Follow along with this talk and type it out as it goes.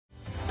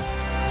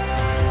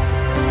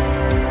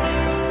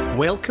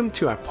Welcome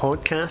to our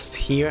podcast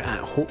here at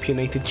Hope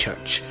United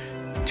Church.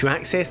 To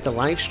access the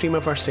live stream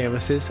of our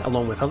services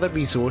along with other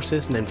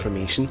resources and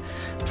information,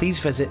 please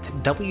visit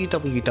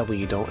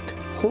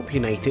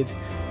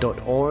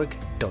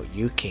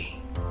www.hopeunited.org.uk.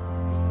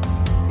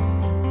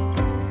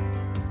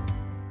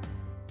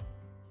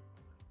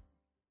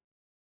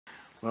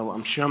 Well,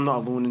 I'm sure I'm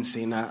not alone in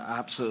saying I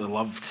absolutely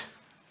loved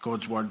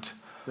God's Word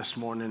this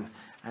morning.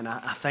 And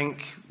I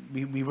think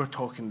we were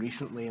talking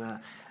recently, and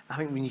I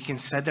think when you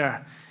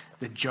consider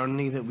the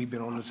journey that we've been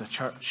on as a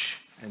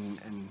church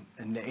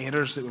and the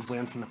errors that we've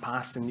learned from the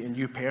past, and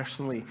you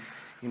personally,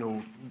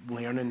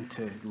 learning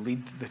to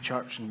lead the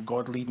church and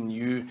God leading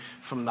you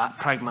from that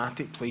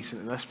pragmatic place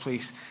into this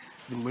place,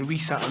 then when we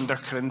sit under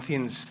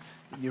Corinthians,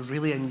 you're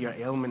really in your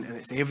element, and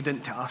it's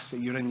evident to us that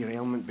you're in your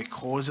element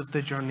because of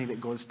the journey that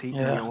God's taken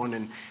you on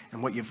and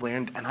what you've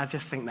learned. And I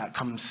just think that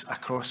comes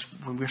across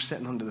when we're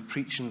sitting under the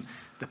preaching,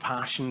 the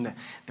passion,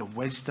 the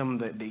wisdom,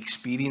 the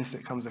experience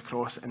that comes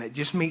across. And it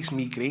just makes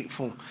me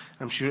grateful.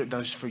 I'm sure it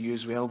does for you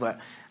as well, that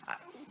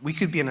we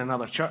could be in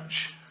another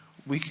church.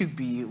 We could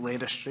be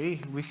led astray.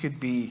 We could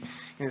be,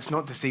 and it's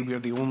not to say we're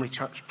the only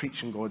church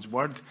preaching God's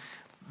word,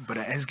 but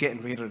it is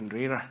getting rarer and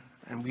rarer.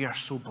 And we are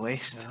so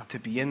blessed to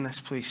be in this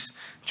place,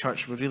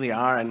 church. We really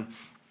are. And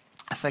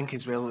I think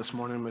as well this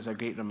morning was a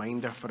great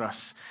reminder for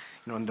us.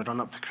 In the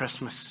run up to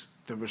Christmas,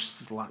 there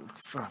was,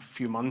 for a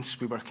few months,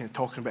 we were kind of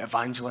talking about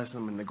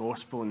evangelism and the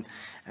gospel.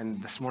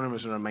 And this morning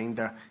was a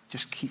reminder,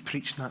 just keep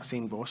preaching that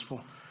same gospel.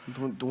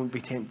 Don't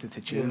be tempted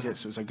to change it.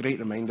 So it was a great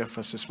reminder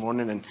for us this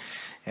morning.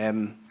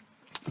 And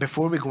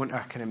before we go into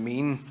our kind of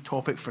main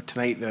topic for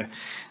tonight,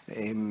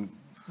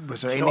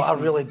 was there anything? I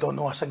really don't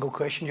know a single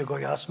question you're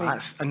going to ask me.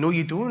 I know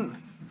you don't.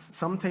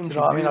 Sometimes do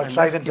you know what I mean? I was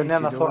driving down there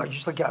and I thought I'd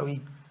just get a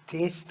wee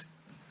taste.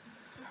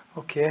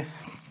 Okay.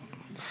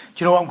 Do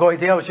you know what I'm going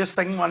to do? I was just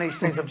thinking one of these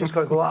things, I'm just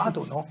going to go, I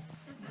don't know.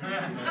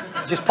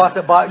 Just pass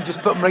it back and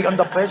just put them right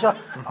under pressure.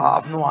 I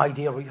have no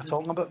idea what you're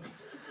talking about.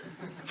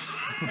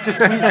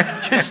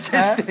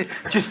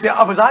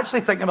 I was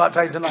actually thinking about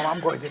driving down there, I'm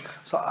going to do.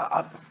 So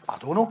I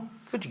don't know.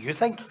 What do you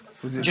think?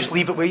 Just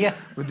leave it with you.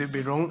 Would it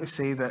be wrong to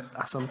say that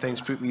I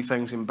sometimes put wee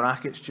things in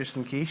brackets just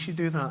in case you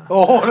do that?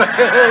 Oh,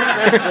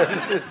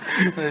 right.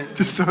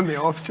 Just on the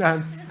off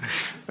chance.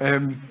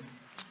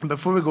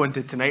 Before we go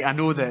into tonight, I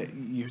know that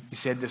you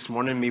said this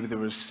morning maybe there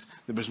was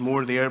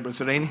more there, but is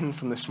there anything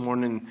from this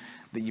morning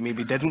that you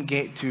maybe didn't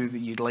get to that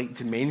you'd like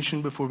to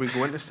mention before we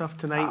go into stuff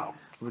tonight?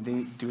 Or do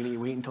we need to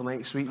wait until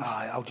next week?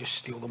 I'll just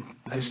steal them.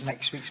 Just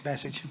next week's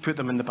message. Put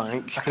them in the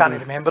bank. I can't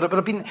remember it,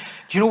 but do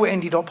you know what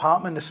ended up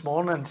happening this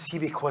morning? See,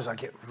 because I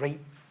get right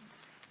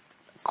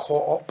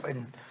caught up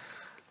in,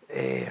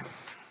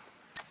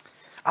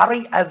 I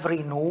write every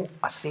note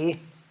I say,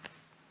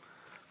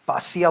 but I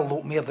say a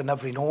lot more than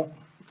every note,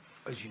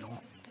 as you know.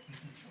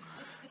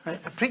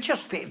 Right? The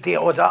preachers,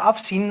 I've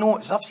seen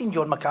notes. I've seen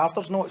John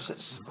MacArthur's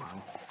notes.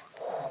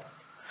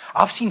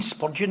 I've seen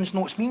Spurgeon's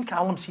notes. Me and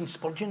Callum seen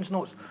Spurgeon's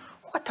notes.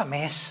 What a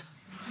mess.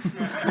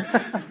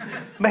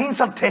 Mine's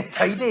are dead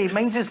tidy.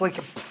 Mine's is like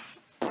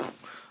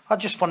I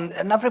just fun,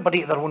 and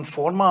everybody at their own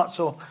format.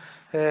 So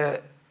there's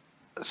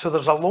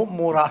a lot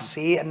more I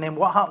say. And then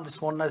what happened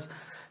this morning is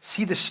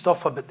see the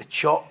stuff about the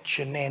church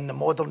and then the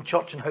modern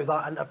church and how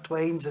that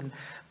intertwines, and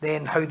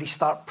then how they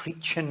start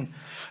preaching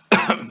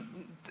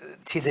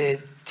to the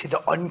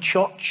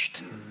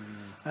unchurched,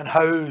 and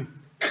how the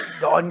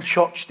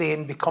unchurched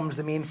then becomes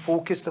the main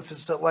focus. If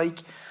it's like.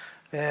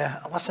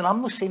 Listen,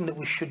 I'm not saying that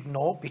we should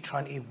not be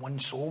trying to win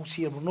souls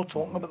here. We're not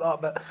talking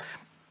about that. But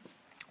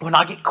when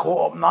I get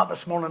caught up in that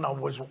this morning, I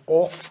was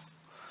off.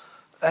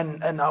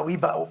 And a wee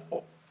bit...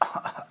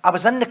 I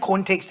was in the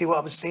context of what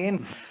I was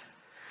saying.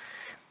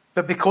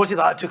 But because of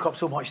that, it took up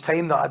so much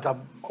time that I had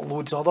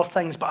loads of other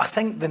things. But I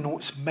think the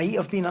notes might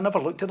have been... I never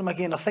looked at them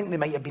again. I think they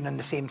might have been in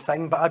the same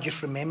thing. But I've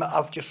just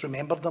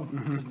remembered them.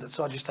 Mm-hmm.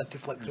 So I just had to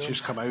flick through them.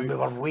 Just come out. We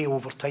were way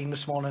over time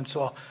this morning,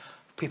 so...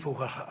 People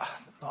were,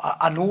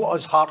 I know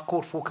us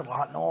hardcore folk are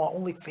like, no, I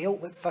only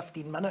felt like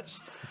 15 minutes.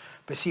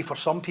 But see, for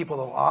some people,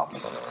 they're like,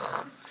 and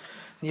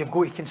you've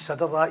got to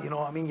consider that, you know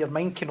what I mean? Your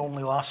mind can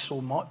only last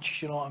so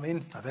much, you know what I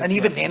mean? And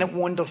even then it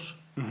wanders.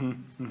 Mm-hmm.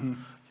 Mm-hmm. You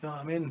know what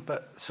I mean?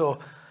 But so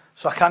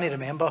I can't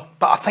remember.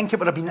 But I think it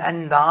would have been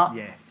in that.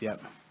 Yeah,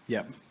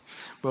 yep.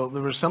 Well,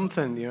 there was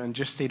something, and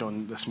just stayed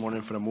on this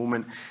morning for a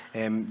moment.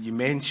 You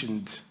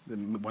mentioned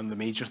one of the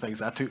major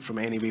things I took from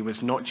anyway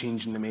was not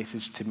changing the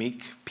message to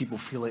make people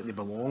feel like they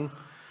belong.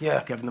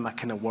 Yeah. Giving them a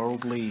kind of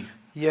worldly...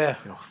 Yeah,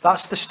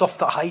 that's the stuff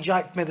that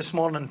hijacked me this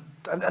morning,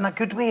 in a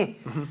good way.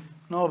 Mm-hmm.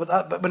 No,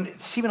 but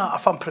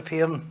if I'm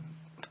preparing...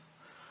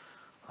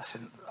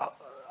 Listen, I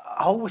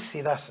always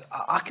say this,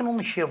 I can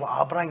only share what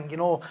I bring, you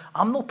know.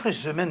 I'm not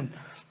presuming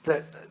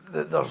that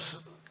there's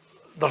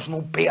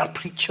no better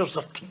preachers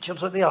or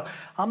teachers out there.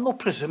 I'm not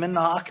presuming that.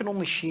 I can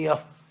only share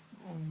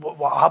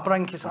what I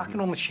bring, because I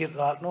can only share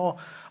that. No,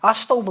 I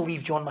still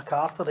believe John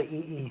MacArthur at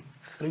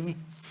 83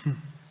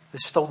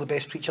 is still the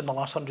best preacher in the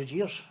last 100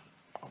 years.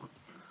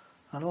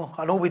 I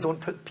know we don't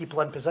put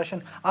people in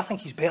position. I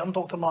think he's better than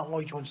Dr. Martin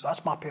Lloyd-Jones.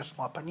 That's my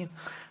personal opinion.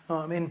 You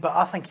know what I mean? But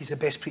I think he's the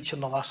best preacher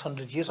in the last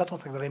 100 years. I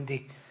don't think there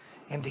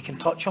MD can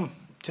touch him.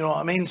 Do you know what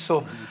I mean?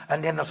 So,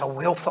 and then there's a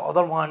wealth of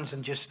other ones,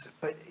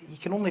 but you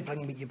can only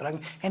bring what you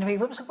bring. Anyway,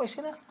 what was I going to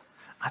say there?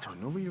 I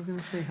don't know what you were going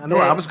to say. I know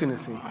what I was going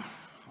to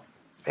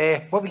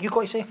say. What were you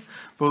going to say?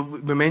 Well,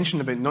 we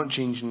mentioned about not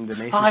changing the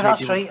message. Aye,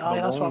 that's right.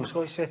 Aye, that's what I was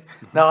going to say.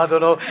 No, I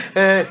don't know.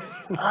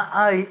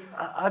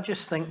 I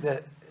just think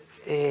that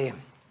if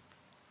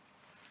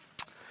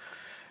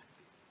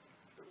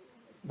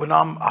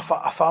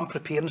I'm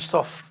preparing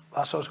stuff,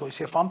 that's what I was going to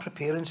say. If I'm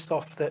preparing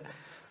stuff, that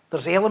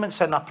there's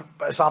elements in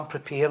as I'm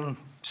preparing,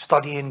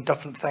 studying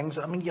different things.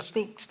 I mean, you're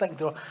sticking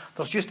to.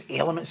 There's just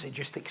elements that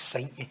just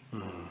excite you.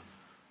 Mm-hmm.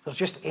 There's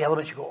just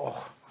elements you go,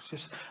 oh, it's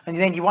just, and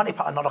then you want to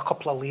put another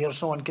couple of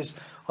layers on, because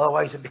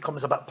otherwise it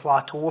becomes a bit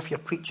plateau. If you're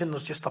preaching,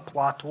 there's just a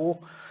plateau,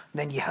 and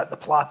then you hit the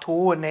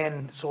plateau, and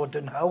then so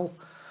downhill,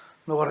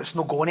 where it's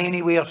not going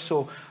anywhere.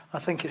 So I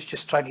think it's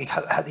just trying to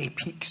hit the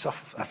peaks,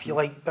 if you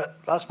like. But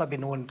that's maybe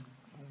knowing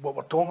what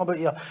we're talking about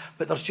here.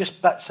 But there's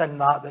just bits in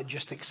that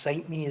just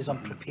excite me as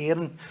I'm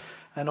preparing.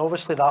 And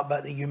obviously that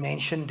bit that you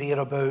mentioned there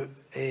about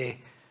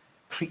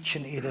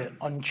preaching to the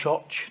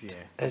unchurched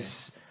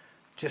is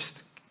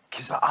just,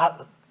 because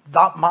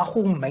that my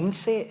whole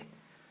mindset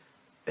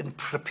in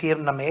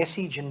preparing a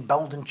message and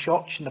building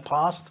church in the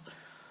past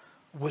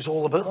was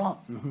all about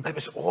that. Mm-hmm. It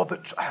was all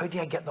about how do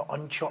I get the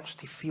unchurched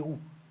to feel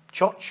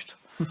churched?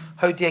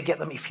 How do I get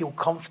them to feel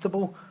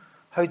comfortable?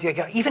 How do I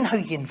get, even how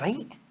you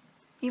invite?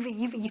 Even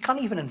you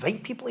can't even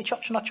invite people to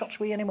church in a church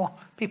way anymore.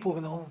 People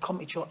go, come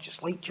to church,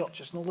 it's like church,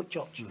 it's not like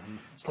church. Mm-hmm.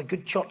 It's like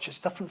good church, it's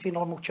different from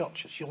normal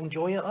church. You'll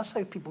enjoy it. That's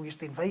how people used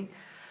to invite.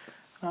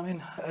 I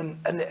mean,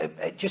 and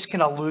it just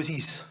kind of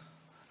loses,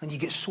 and you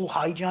get so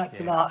hijacked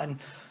with that. And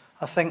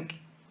I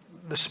think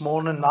this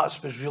morning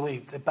was really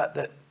the bit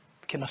that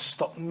kind of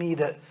stuck in me,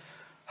 that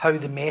how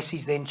the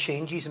message then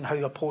changes and how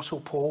Apostle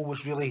Paul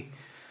was really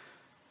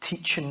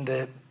teaching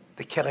the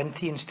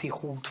Corinthians to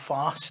hold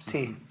fast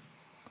to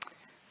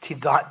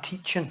that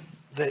teaching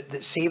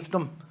that saved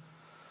them.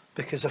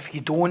 Because if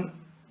you don't,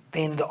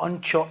 then the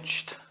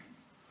unchurched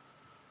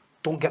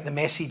don't get the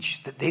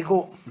message that they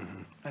got.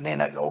 Mm-hmm. And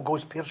then it all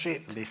goes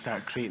pear-shaped. They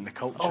start creating the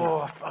culture.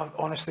 Oh, I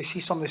honestly see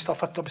some of the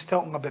stuff. I was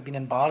talking about being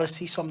embarrassed.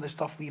 See some of the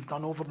stuff we've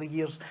done over the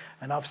years,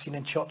 and I've seen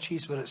in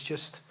churches where it's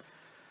just,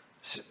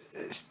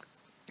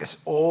 it's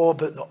all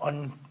about the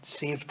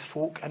unsaved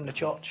folk in the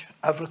church.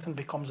 Everything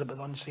becomes about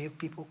the unsaved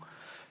people,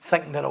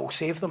 thinking that it will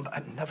save them.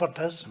 It never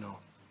does. No.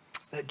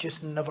 It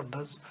just never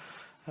does.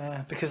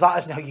 Because that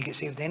isn't how you get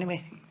saved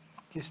anyway.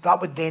 Because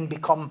that would then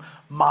become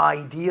my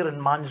idea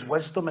and man's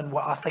wisdom and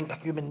what I think a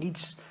human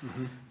needs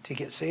to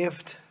get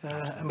saved.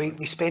 And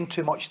we spend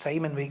too much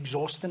time and we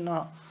exhaust in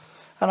that.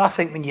 And I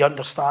think when you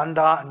understand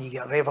that and you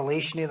get a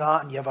revelation of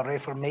that and you have a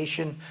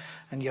reformation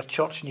in your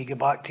church and you go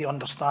back to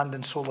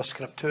understanding sola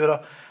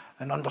scriptura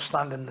and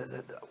understanding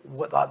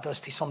what that does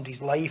to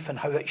somebody's life and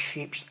how it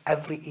shapes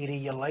every area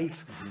of your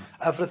life,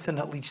 everything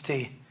that leads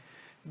to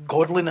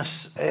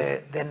godliness,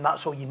 then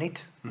that's all you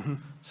need. Mm-hmm.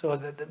 So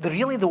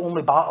really the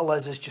only battle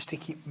is just to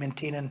keep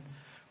maintaining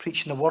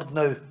preaching the word.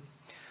 Now,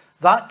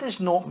 that does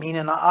not mean,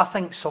 and I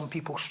think some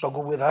people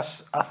struggle with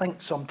this, I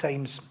think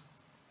sometimes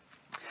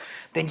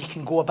then you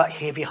can go a bit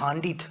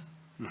heavy-handed.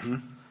 Mm-hmm.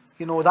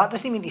 You know, that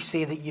doesn't mean to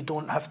say that you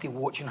don't have to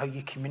watch on how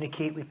you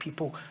communicate with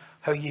people,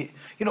 how you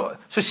know,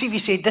 so see if you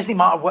say, it doesn't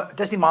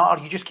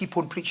matter, you just keep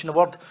on preaching the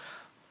word.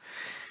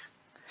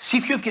 See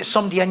if you've got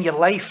somebody in your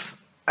life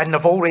and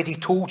they've already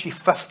told you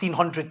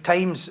 1,500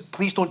 times,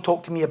 please don't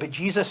talk to me about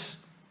Jesus,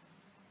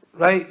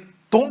 right?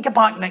 Don't get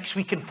back next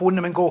week and phone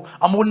them and go,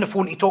 I'm on the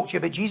phone to talk to you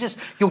about Jesus.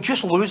 You'll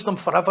just lose them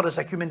forever as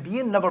a human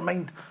being, never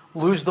mind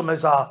lose them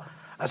as a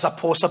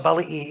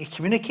possibility to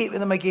communicate with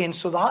them again.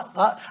 So that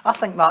I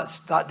think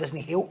that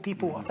doesn't help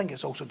people. I think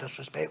it's also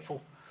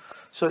disrespectful.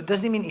 So it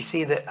doesn't mean to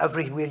say that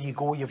everywhere you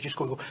go, you've just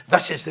got to go,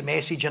 this is the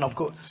message, and I've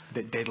got...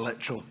 Dead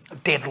literal.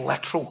 Dead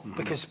literal,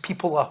 because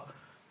people are...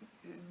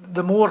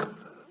 The more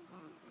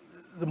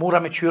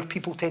immature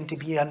people tend to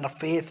be in their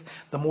faith,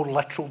 the more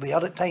literal they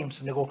are at times.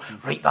 And they go,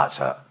 right, that's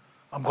it.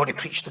 I'm going to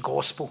preach the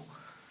gospel.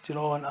 Do you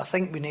know? And I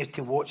think we need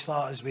to watch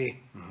that as we,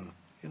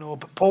 you know,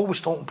 but Paul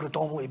was talking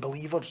predominantly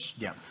believers.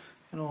 Yeah.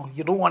 You know,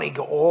 you don't want to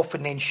go off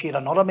and then share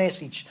another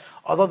message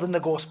other than the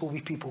gospel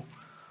with people.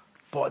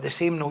 But at the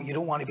same note, you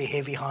don't want to be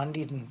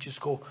heavy-handed and just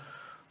go,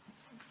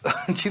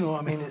 do you know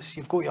what I mean?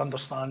 You've got to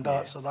understand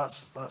that. Yeah. So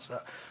that's it.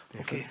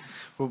 Okay.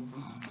 Well,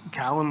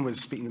 Callum was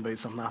speaking about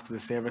something after the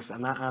service,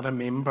 and I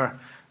remember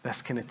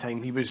this kind of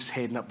time. He was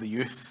heading up the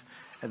youth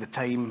at the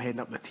time, heading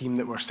up the team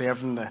that were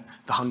serving the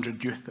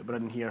 100 youth that were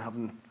in here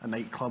having a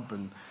nightclub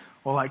and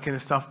all that kind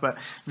of stuff. But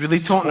really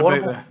talking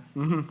about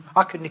the...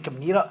 I couldn't come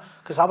near it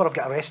because I would have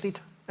got arrested.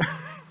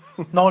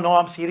 No,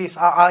 I'm serious.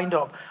 I end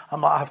up,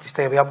 I have to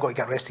stay away. I'm going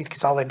to get arrested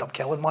because I'll end up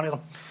killing one of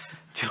them.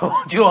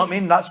 Do you know what I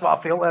mean? That's what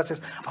I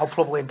felt. I'll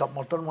probably end up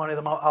murdering one of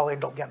them. I'll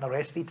end up getting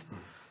arrested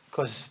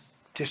because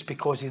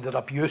of their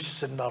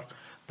abuse and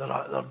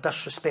they're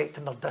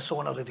disrespecting, they're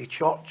dishonouring the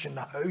church and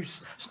the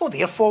house. It's not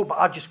their fault, but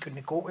I just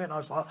couldn't go to it, and I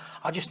was like,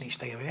 I just need to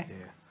stay away.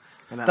 Yeah.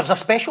 And There's a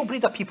special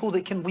breed of people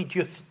that can lead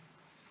youth.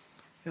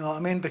 You know what I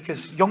mean?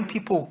 Because young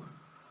people,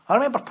 I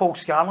remember Paul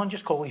Scarlin,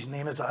 just call his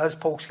name as it is,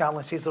 Paul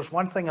Scarlin says there's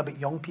one thing about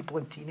young people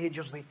and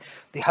teenagers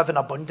they have in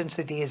abundance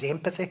today is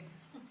empathy.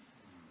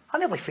 I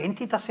nearly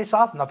fainted. I says,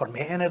 I've never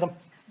met any of them.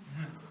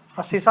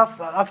 I says,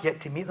 I've yet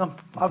to meet them.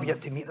 I've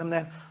yet to meet them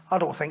then. I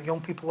don't think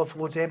young people have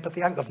loads of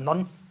empathy. I think they've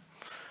none.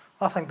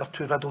 I think they're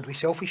too riddled with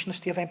selfishness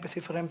to have empathy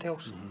for anybody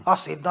else. I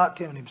said that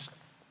to him, and he was,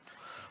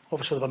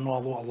 obviously there was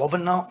not a lot of love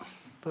in that,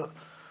 but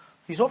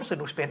he's obviously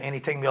not spent any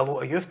time with a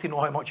lot of youth to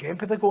know how much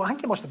empathy go. I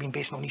think he must have been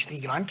based on his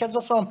 3 grandkids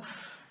or something,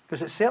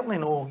 because it's certainly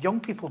no, young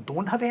people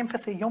don't have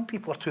empathy. Young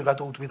people are too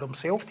riddled with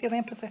themselves to have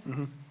empathy.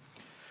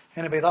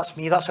 Anyway, that's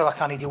me. That's how I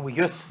can't deal with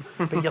youth.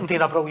 But you're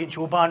doing a brilliant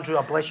job, Andrew.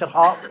 I bless your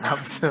heart.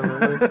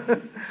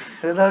 absolutely.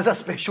 There's a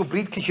special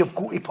breed because you've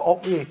got to put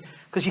up with it.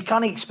 Because you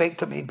can't expect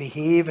them to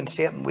behave in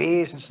certain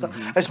ways and stuff.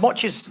 As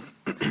much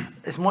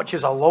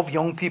as I love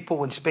young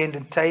people and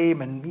spending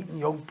time and meeting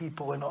young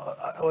people and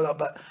all that,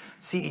 but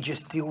see to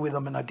just deal with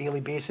them on a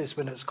daily basis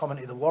when it's coming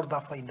to the word,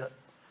 I find that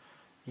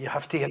you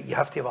have to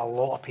have a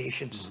lot of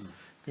patience.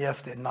 You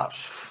have to, and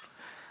that's.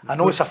 I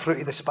know it's a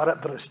fruit of the spirit,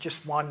 but it's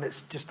just one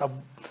that's just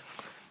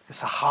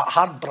it's a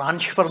hard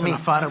branch for me. A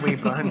faraway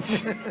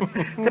branch.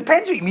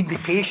 Depends what you mean by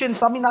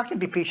patience. I mean, I can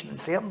be patient in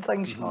certain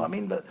things, you know what I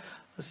mean? But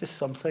there's just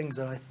some things,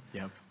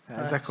 Yep.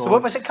 So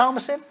what was it Callum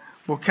was saying?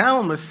 Well,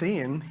 Callum was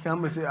saying,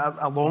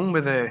 along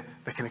with the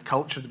kind of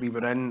culture that we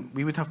were in,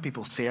 we would have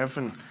people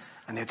serving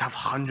and they'd have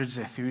hundreds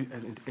of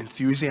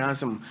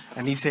enthusiasm.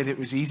 And he said it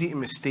was easy to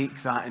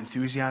mistake that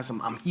enthusiasm.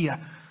 I'm here.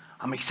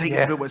 I'm excited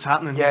about what's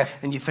happening. Yeah.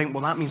 And you think,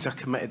 well, that means they're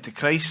committed to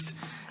Christ.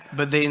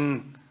 But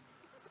then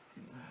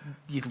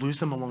you'd lose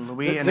them along the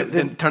way, and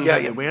it turns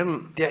out they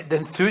weren't. The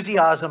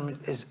enthusiasm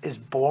is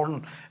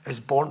born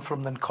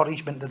from the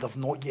encouragement that they've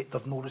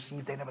not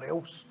received anywhere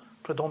else,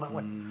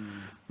 predominantly.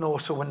 No,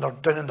 so when they're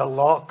down in the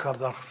luck, or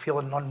they're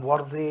feeling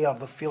unworthy, or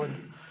they're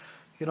feeling,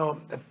 you know,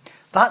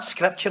 that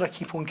scripture I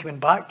keep on coming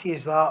back to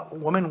is that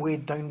woman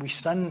weighed down with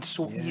sin,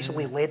 so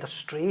easily led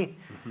astray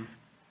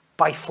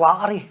by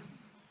flattery.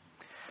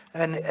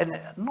 And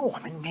no,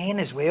 I mean men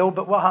as well.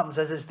 But what happens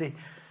is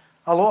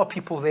a lot of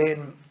people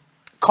then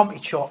come to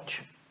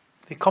church.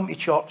 They come to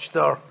church,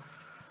 they're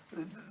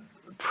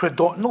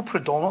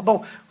predominant.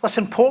 Well,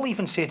 listen, Paul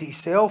even said it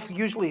himself,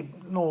 usually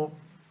no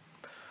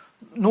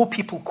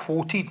people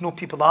quoted, no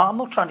people that. I'm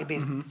not trying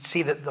to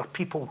say that they're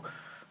people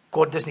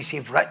God doesn't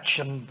save rich,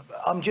 and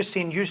I'm just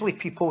saying usually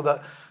people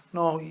that,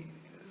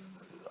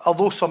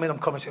 although some of them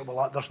come and say,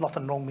 well, there's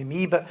nothing wrong with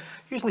me, but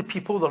usually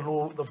people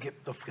they've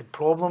got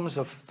problems,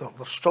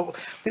 they're struggling.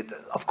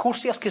 Of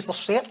course they are, because they're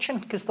searching,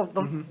 because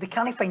they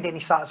can't find any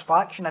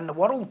satisfaction in the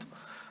world.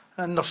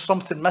 And there's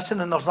something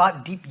missing, and there's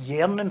that deep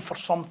yearning for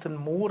something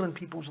more in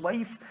people's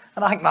life.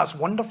 And I think that's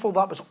wonderful.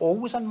 That was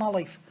always in my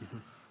life.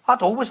 I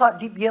had always that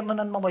deep yearning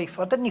in my life.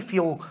 I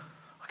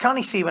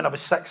can't say when I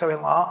was 6, I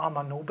went like, I'm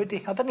a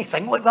nobody. I didn't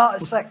think like that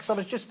at 6. I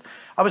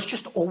was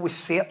just always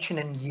searching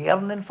and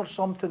yearning for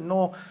something.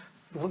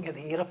 Looking at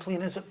the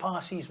aeroplane as it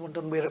passes,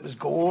 wondering where it was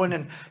going,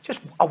 and just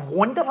a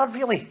wanderer,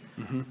 really.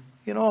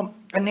 You know,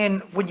 and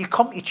then when you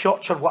come to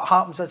church, or what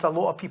happens is a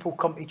lot of people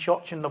come to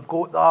church and they've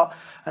got that,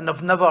 and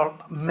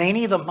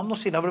many of them, I'm not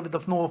saying everybody,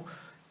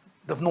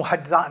 they've not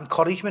had that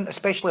encouragement,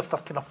 especially if they're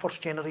kind of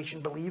first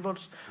generation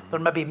believers. They're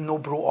maybe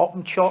not brought up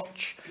in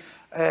church,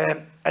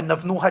 and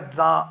they've not had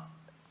that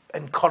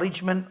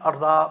encouragement or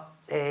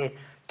that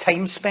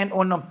time spent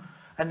on them,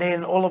 and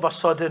then all of a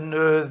sudden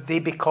they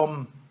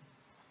become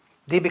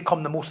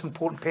the most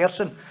important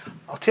person.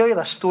 I'll tell you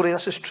this story,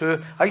 this is true.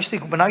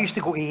 When I used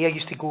to go to AA, I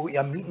used to go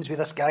to meetings with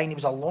this guy, and he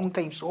was a long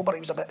time sober.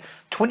 He was about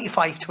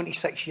 25,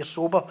 26 years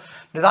sober.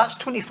 Now that's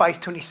 25,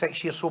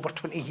 26 years sober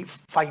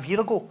 25 years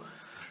ago,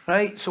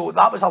 right? So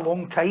that was a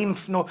long time.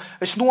 You know,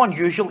 it's no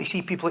unusual to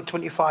see people at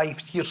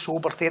 25 years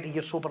sober, 30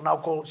 years sober in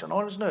Alcoholics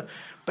Anonymous now.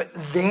 But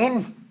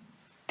then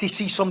to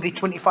see somebody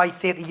 25,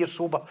 30 years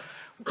sober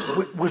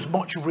was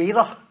much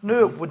rarer.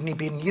 No, it wouldn't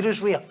be near as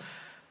rare.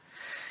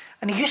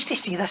 And he used to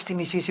say this to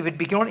me, he says he would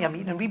be going to a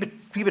meeting, and we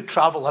would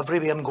travel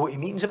everywhere and go to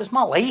meetings. It was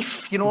my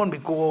life, and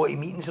we'd go to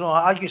meetings.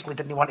 I usually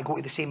didn't want to go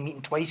to the same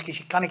meeting twice, because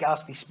you can't get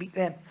asked to speak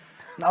then.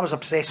 And I was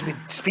obsessed with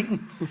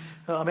speaking. You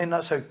know what I mean?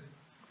 That's how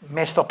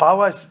messed up I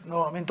was. You know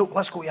what I mean?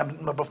 Let's go to a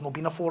meeting where we've not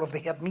been before, have they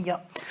heard me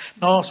yet?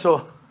 No,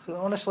 so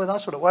honestly,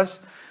 that's what it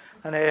was.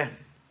 And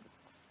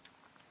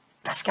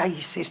this guy,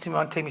 he says to me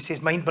one time, he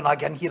says, mind when I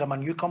get in here, I'm a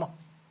newcomer.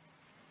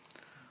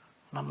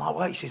 And I'm like,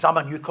 what? He says, I'm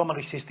a newcomer.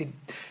 He says,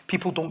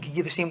 people don't give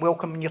you the same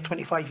welcome when you're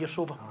 25 years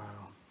sober.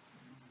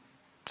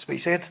 That's what he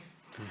said.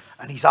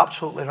 And he's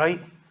absolutely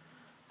right.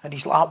 And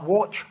he's like,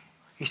 watch.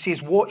 He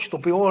says, watch, they'll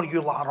be all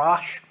you like a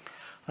rash.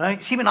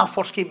 Right? See, when I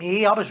first came to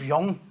AA, I was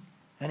young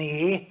in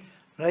AA.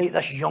 Right?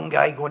 This young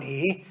guy going to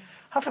AA.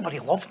 Everybody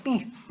loved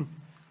me.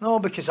 No,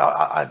 because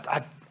I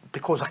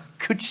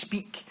could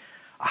speak.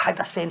 I had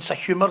a sense of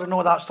humour and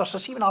all that stuff. So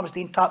see, when I was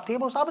doing tap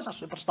tables, I was a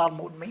superstar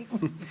mode, mate.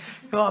 You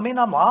know what I mean?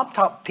 I'm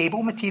tap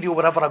table material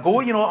wherever I go,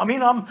 you know what I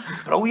mean? I'm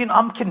brilliant.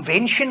 I'm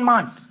convention,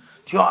 man. Do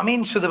you know what I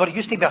mean? So there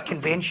used to be a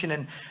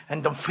convention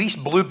in Dumfries,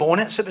 Blue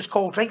Bonnets it was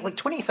called, right? Like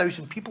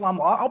 20,000 people. I'm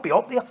like, I'll be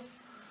up there.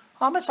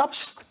 I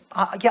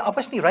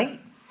wasn't right.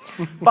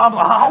 But I'm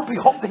like, I'll be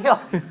up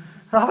there.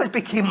 That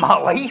became my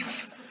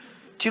life.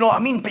 Do you know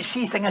what I mean? But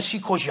see, the thing is,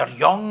 because you're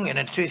young and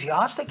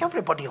enthusiastic,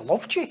 everybody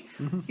loved you.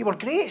 You were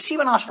great. See,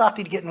 when I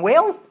started getting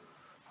well,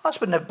 that's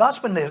when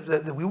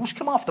the wheels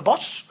came off the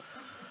bus.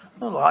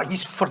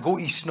 He's forgot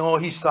his snow,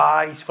 he's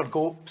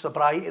forgot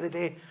sobriety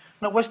today.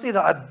 And it wasn't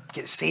that I'd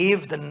get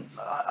saved and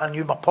I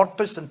knew my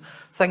purpose and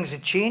things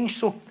had changed.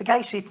 So the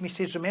guy said to me,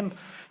 says, remember,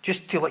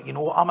 just to let you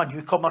know, I'm a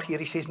newcomer here.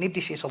 He says, nobody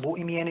says hello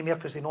to me anymore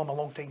because they know I'm a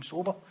long time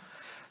sober.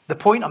 The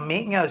point I'm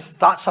making is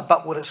that's a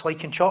bit what it's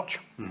like in church.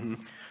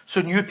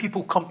 So new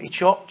people come to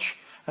church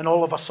and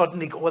all of a sudden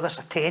they got all this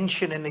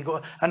attention and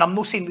and I'm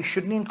not saying we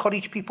shouldn't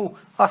encourage people.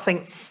 I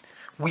think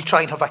we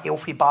try and have a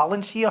healthy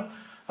balance here.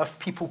 If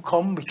people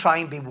come, we try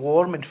and be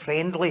warm and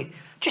friendly,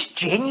 just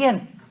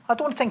genuine. I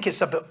don't think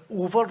it's about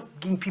over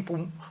giving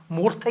people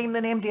more time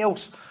than anybody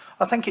else.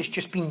 I think it's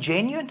just being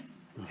genuine.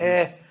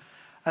 And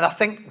I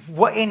think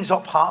what ends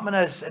up happening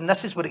is, and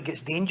this is where it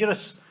gets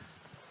dangerous,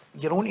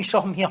 you're onto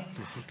something here,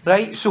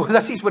 right? So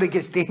this is where it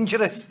gets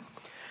dangerous.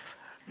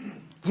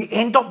 You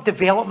end up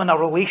developing a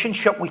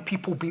relationship with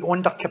people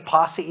beyond their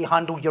capacity to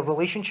handle your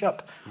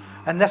relationship.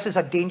 And this is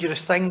a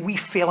dangerous thing. We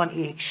fell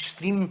into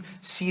extreme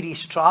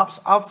serious traps.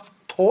 I've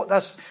taught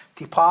this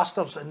to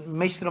pastors, and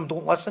most of them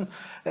don't listen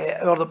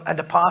in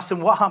the past.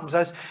 And what happens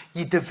is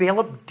you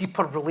develop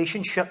deeper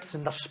relationships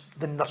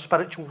than their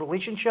spiritual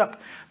relationship.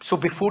 So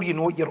before you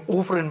know it, you're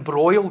over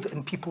embroiled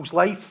in people's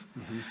life.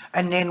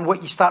 And then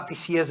what you start to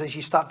see is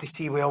you start to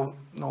see, well,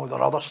 no, there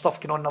are other stuff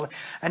going on in their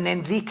life. And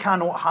then they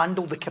cannot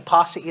handle the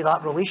capacity of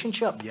that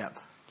relationship. Yep.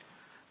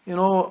 You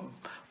know,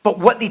 but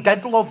what they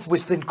did love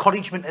was the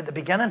encouragement at the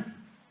beginning.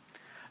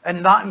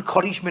 And that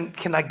encouragement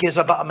kind of gives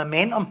a bit of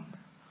momentum.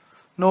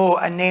 No,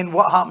 and then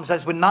what happens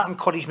is when that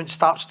encouragement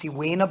starts to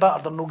wane a bit, or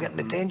they're not getting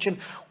attention,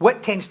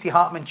 what tends to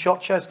happen in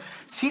churches,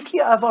 see if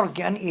you're ever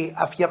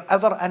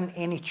in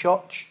any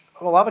church,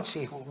 well, I would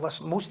say, well,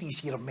 listen, most of these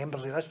here are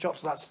members of this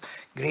church, that's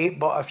great,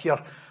 but if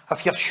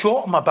you're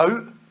shot 'em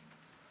about,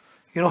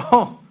 you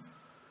know,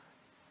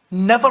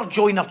 never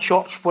join a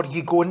church where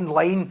you go in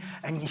line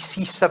and you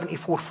see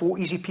 74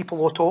 photos of people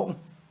all talking.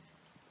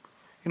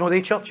 You know,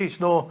 they churches,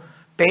 no,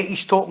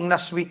 Betty's talking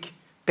this week,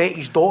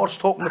 Betty's daughter's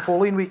talking the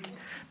following week,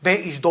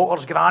 Betty's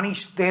daughter's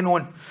granny's then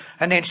on,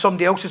 and then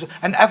somebody else is,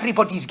 and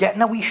everybody's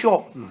getting a wee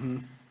shot.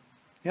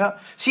 Yeah.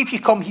 See, if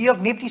you come here,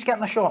 nobody's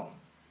getting a shot.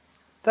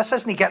 This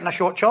isn't getting a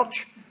shot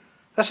church.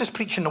 This is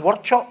preaching the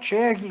word church.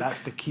 Yeah.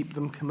 That's to keep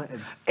them committed.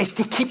 It's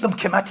to keep them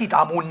committed.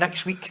 I'm on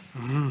next week.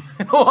 You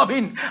know what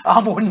I mean?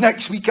 I'm on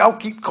next week. I'll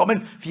keep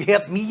coming. If you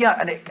heard me yet,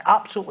 and it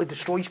absolutely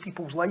destroys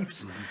people's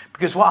lives.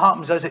 Because what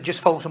happens is it just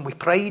fills them with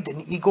pride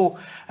and ego,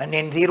 and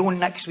then they're on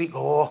next week.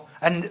 Oh,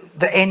 and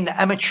the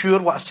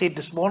immature, what I said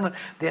this morning,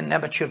 the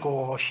immature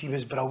go, oh, she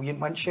was brilliant,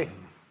 wasn't she?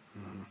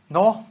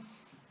 No.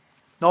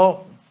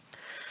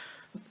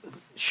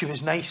 She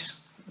was nice.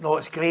 No,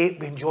 it's great.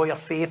 We enjoy her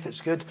faith. It's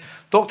good.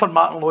 Dr.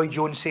 Martin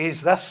Lloyd-Jones says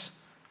this,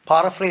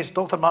 paraphrase,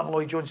 Dr. Martin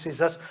Lloyd-Jones says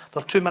this,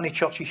 there are too many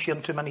churches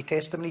sharing too many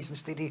testimonies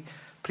instead of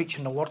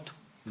preaching the word.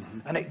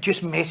 And it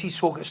just messes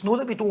folk. It's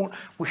not that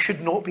we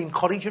should not be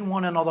encouraging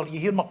one another.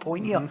 You hear my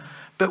point here?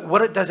 But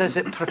what it does is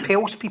it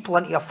propels people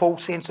into a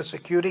false sense of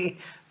security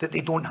that they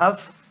don't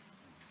have.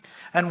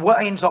 And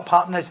what ends up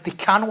happening is they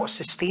cannot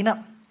sustain it.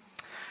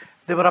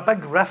 There were a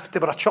big rift. There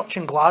were a church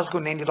in Glasgow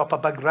and ended up a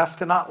big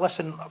rift in that.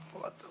 Listen,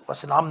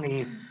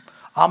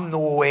 I'm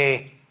no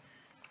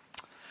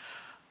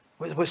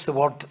what's the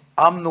word?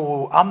 I'm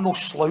no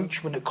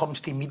slouch when it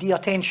comes to media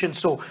attention.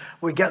 So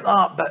we get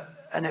that, but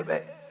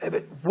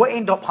what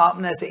ended up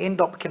happening is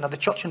the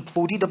church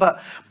imploded a bit.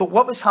 But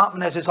what was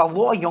happening is a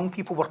lot of young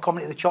people were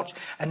coming to the church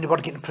and they were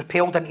getting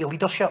propelled into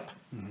leadership.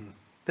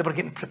 They were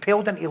getting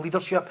propelled into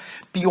leadership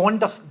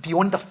beyond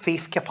their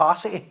faith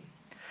capacity.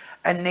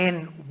 And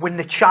then when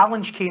the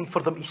challenge came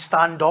for them to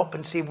stand up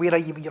and say, where are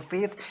you with your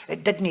faith?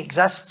 It didn't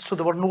exist. So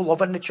there were no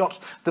love in the church.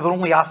 They were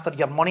only after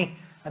your money.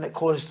 And it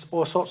caused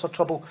all sorts of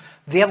trouble.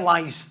 There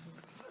lies,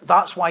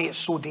 that's why it's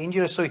so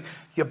dangerous. So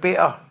you're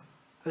better,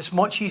 it's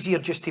much easier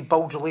just to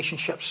build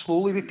relationships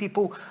slowly with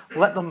people.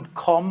 Let them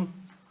come.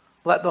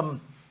 Let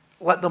them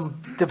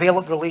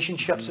develop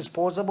relationships as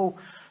possible.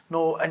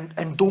 No,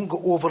 and don't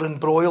go over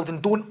embroiled and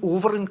don't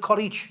over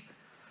encourage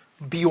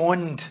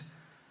beyond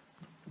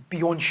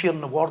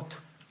sharing the word.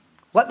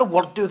 Let the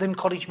word do the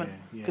encouragement,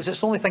 because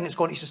it's the only thing that's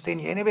going to sustain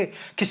you anyway.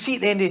 Because see,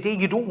 at the end of the day,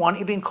 you don't want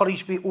to be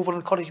over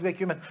encouraged by a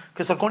human,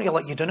 because they're going to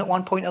let you down at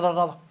one point or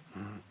another.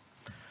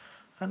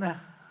 I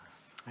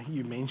think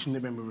you mentioned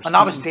it when we were And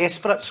I was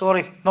desperate,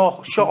 sorry.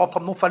 No, shut up,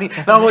 I'm not funny.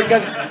 No, look,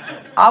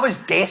 I was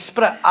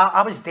desperate.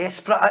 I was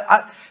desperate.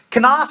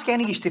 Can I ask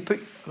any of you to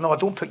put... No,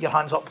 don't put your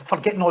hands up.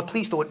 Forget, no,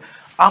 please don't.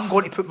 I'm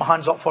going to put my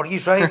hands up for you,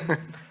 right?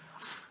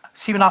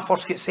 See, when I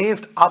first get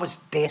saved, I was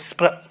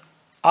desperate.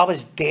 I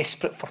was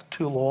desperate for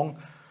too long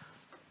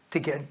to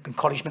get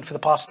encouragement for the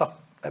pastor.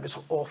 It was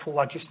awful.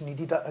 I just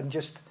needed it, and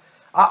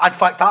in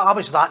fact, I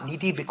was that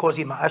needy because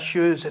of my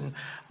issues and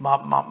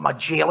my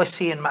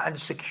jealousy and my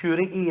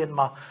insecurity and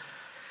my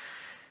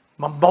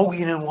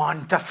million and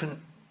one different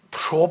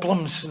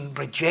problems and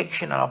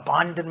rejection and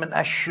abandonment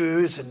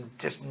issues and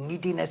just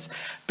neediness.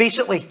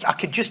 Basically, I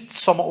could just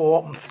sum it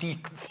all up in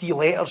three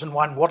letters in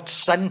one word: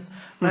 sin.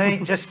 Right?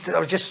 I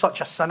was just such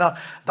a sinner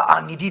that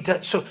I needed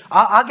it. So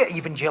I get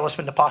even jealous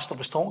when the pastor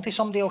was talking to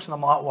somebody else, and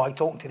I'm like, why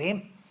talking to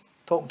them?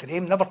 Talking to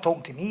them, never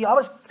talking to me. I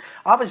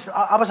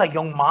was a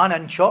young man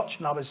in church,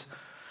 and I was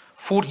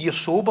 4 years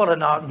sober,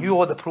 and I knew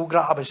all the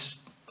program.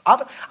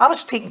 I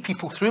was taking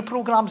people through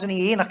programs in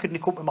AA, and I couldn't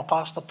cope with my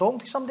pastor talking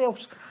to somebody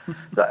else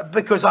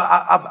because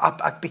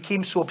I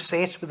became so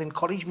obsessed with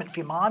encouragement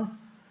for man,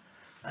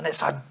 and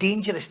it's a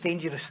dangerous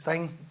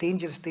thing,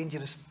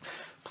 dangerous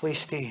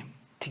place to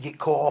get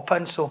caught up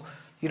in. So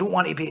you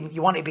want to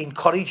be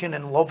encouraging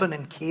and loving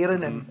and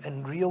caring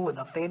and real and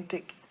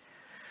authentic.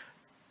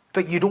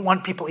 But you don't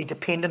want people to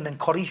depend on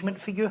encouragement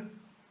for you.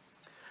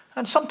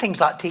 And sometimes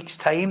that takes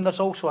time.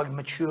 There's also a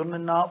maturing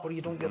in that where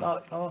you don't get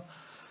that, you know.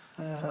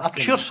 I'm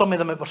sure some of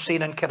them were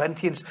saying in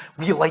Corinthians,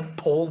 we like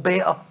Paul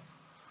better.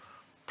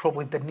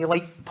 Probably didn't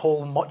like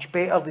Paul much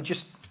better. They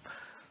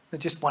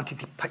just wanted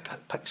to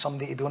pick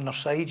somebody to be on their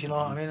side, you know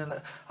what I mean? And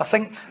I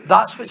think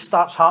that's what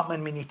starts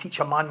happening when you teach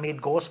a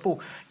man-made gospel.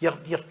 You're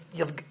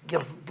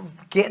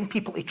getting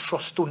people to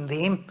trust on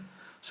them.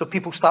 So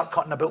people start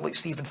cutting about like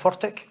Stephen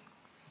Furtick.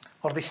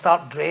 Or they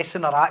start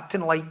dressing or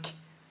acting like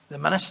the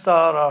minister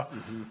or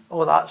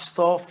all that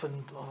stuff.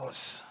 And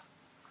it's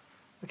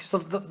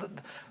because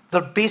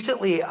they're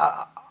basically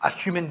a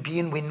human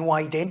being with no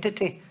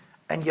identity,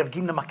 and you're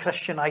giving them a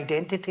Christian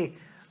identity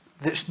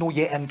that's not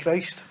yet in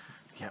Christ.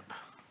 Yep.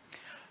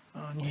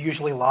 And you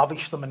usually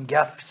lavish them in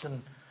gifts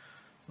and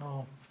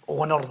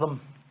honour them,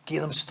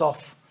 give them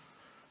stuff,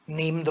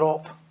 name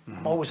drop.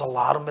 I'm always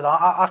alarmed with that.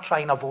 I try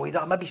and avoid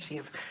it. I maybe see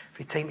it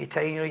from time to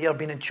time. You've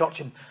been in church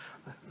and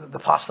the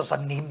pastor's a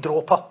name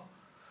dropper,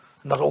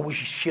 and they're always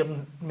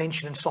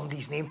mentioning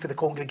somebody's name for the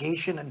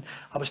congregation, and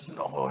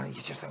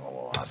you just think,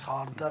 that's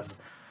hard,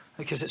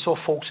 because it's all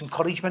false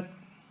encouragement.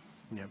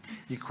 Yeah,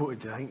 you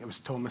quoted, I think it was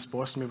Thomas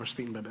Boston, we were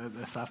speaking about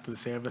this after the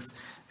service.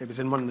 It was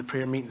in one of the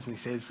prayer meetings, and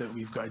he says that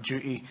we've got a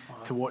duty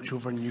to watch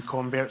over new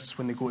converts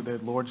when they go to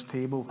the Lord's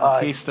table, in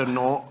case they're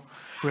not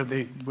where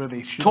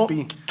they should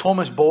be.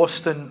 Thomas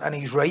Boston, in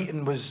his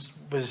writing, was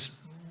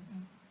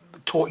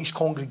taught his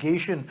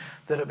congregation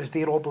that it was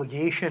their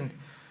obligation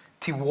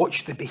to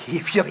watch the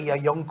behaviour of a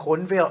young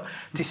convert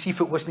to see if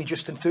it wasn't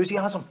just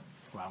enthusiasm.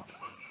 Wow.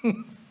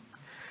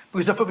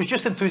 Because if it was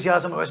just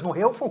enthusiasm, it was no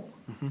helpful.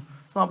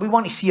 We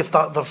want to see if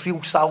there's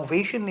real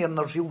salvation there and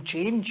there's real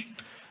change,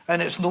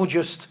 and it's not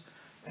just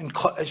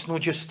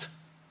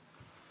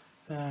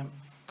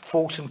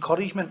false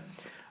encouragement.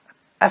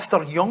 If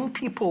they're young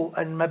people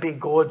and maybe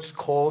God's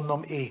calling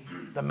them to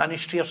the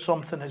ministry or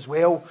something as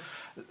well,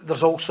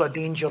 there's also a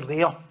danger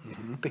there,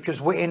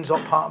 because what ends up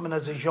happening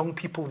is as young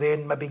people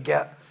then maybe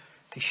get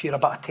to share a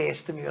bit of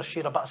testimony or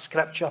share a bit of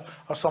scripture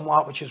or something like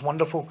that, which is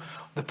wonderful.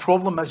 The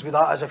problem is with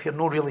that is if you're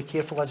not really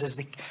careful is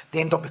they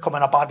end up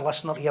becoming a bad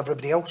listener to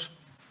everybody else.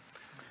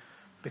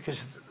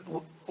 Because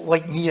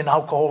like me in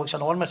Alcoholics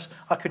Anonymous,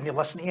 I couldn't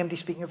listen to anybody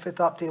speaking at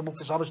that table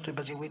because I was too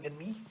busy waiting on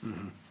me.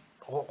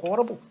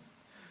 Horrible.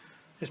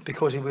 Just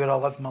because of where I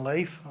lived my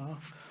life.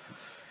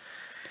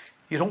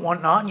 You don't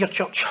want that in your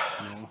church.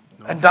 No.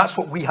 And that's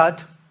what we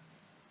had.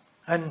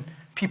 And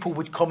people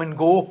would come and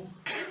go,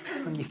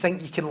 and you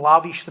think you can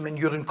lavish them in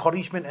your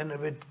encouragement and it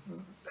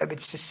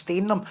would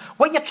sustain them.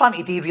 What you're trying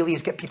to do really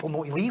is get people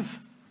not to leave.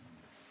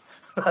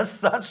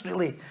 That's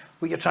really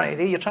what you're trying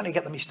to do. You're trying to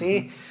get them to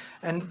stay.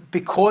 And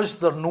because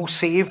they're no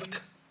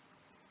saved,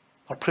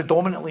 or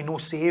predominantly no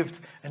saved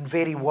and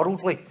very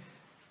worldly,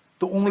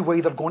 the only way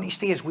they're going to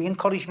stay is with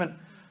encouragement.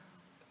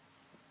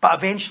 But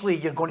eventually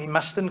you're going to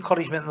miss the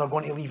encouragement and they're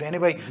going to leave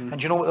anyway. And do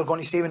you know what they're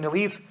going to say when they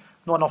leave?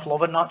 Not enough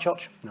love in that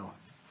church. No.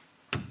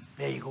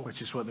 There you go.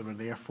 Which is what they were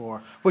there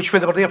for. Which they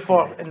were there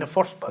for in the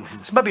first.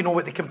 It's maybe not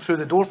what they came through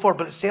the door for,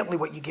 but it's certainly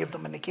what you gave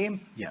them when they came.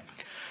 Yeah.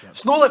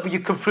 It's not like when you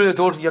come through the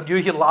doors and you're new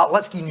here, like,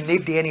 let's give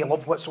nobody any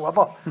love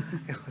whatsoever.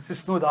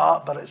 It's not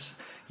that, but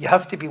you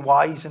have to be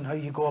wise in how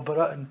you go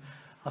about it. And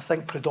I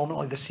think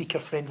predominantly the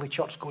seeker-friendly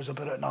church goes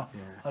about it in a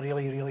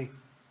really, really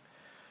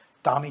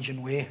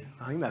damaging way.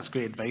 I think that's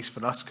great advice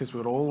for us, because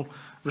we're all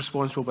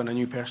responsible when a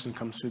new person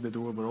comes through the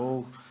door. We're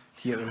all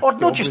here. Or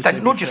not just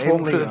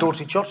walking through the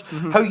doors of church,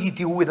 how you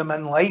deal with them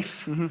in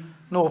life.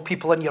 No,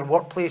 people in your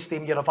workplace,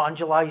 them you're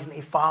evangelising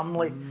to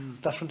family,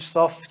 different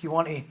stuff.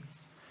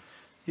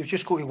 You've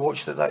just got to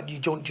watch that you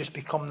don't just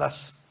become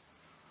this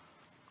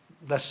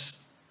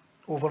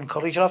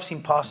over-encourager. I've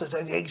seen pastors,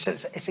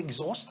 it's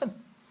exhausting.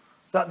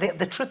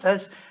 The truth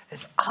is,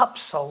 it's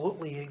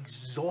absolutely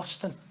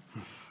exhausting.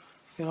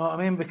 You know what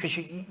I mean? Because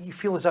you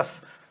feel as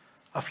if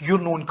you're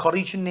not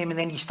encouraging them, and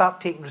then you start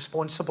taking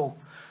responsible.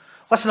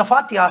 Listen, I've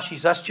had to ask you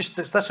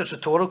this is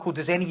rhetorical.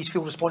 Does any of you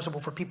feel responsible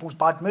for people's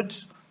bad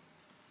moods?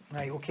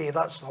 Right, okay,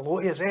 that's a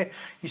lot of us, eh?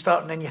 You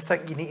start and then you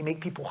think you need to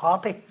make people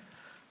happy.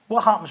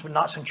 What happens when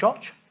that's in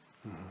church?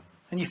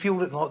 And you feel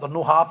that they're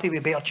not happy, we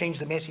better change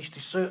the message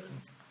to suit.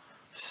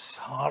 It's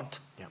hard.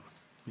 Yeah.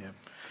 Yeah.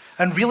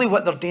 And really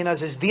what they're doing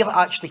is they're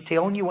actually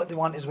telling you what they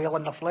want as well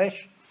in their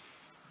flesh.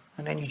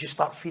 And then you just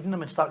start feeding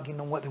them and start giving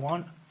them what they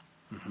want.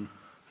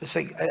 It's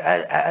like,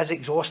 it is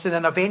exhausting.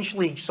 And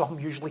eventually something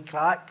usually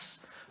cracks.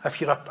 If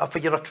you're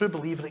a true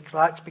believer, it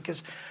cracks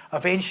because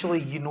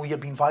eventually you know you're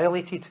being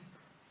violated.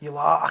 You're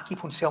like, I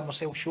keep on selling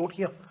myself short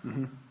here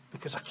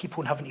because I keep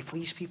on having to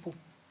please people.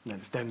 And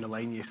it's down the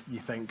line, you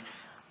think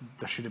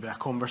there should have been a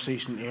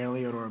conversation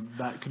earlier, or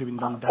that could have been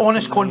done differently.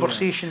 Honest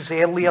conversations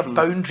earlier,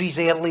 boundaries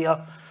earlier,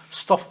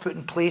 stuff put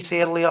in place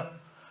earlier.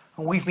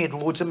 And we've made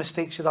loads of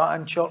mistakes of that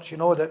in church, you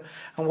know. That,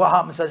 and what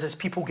happens is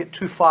people get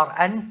too far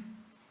in.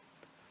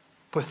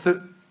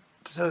 So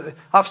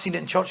I've seen it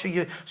in church.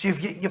 So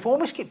you've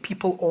almost got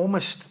people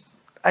almost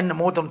in the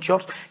modern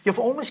church. You've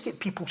almost got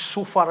people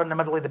so far in the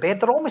middle of the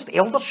bed. They're almost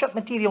eldership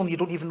material, and you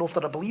don't even know if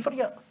they're a believer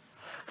yet.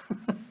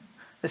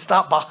 It's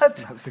that bad.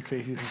 That's the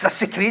craziest. That's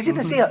the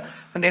craziness of it.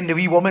 And then the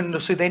wee woman,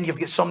 so then you've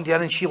got somebody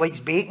in and she likes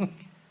baking.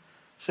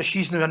 So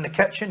she's now in the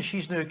kitchen,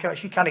 she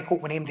can't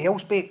cope when anybody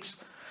else bakes.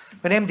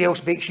 When anybody else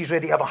bakes, she's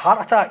ready to have a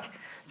heart attack.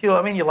 You know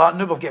what I mean? You're like,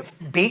 now we've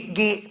got bake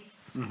gate.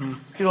 You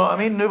know what I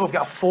mean? Now we've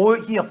got a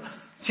foe here.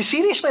 So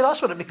seriously,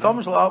 that's what it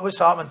becomes. Like, what's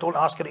happening? Don't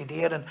ask her to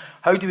dare. And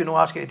how do we know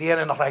ask her to dare?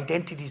 And our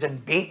identity's in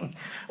baking,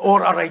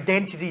 or our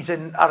identity's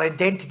in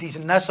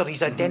this, or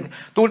his identity.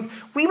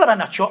 We were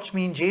in a church,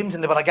 me and James,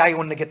 and there was a guy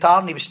on the guitar,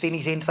 and he was staying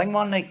his own thing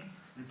one night.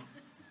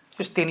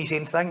 Just doing his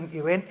own thing.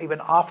 He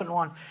went half and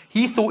one.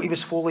 He thought he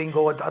was following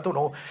God. I don't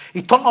know.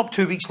 He turned up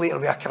 2 weeks later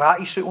with a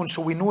karate suit on,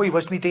 so we know he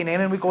wasn't doing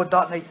anything with God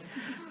that night.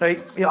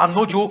 Right? Yeah, I'm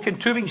not joking.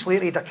 2 weeks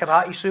later, he had a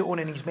karate suit on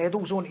and his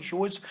medals on, it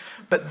shows.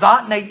 But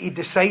that night, he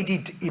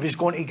decided he was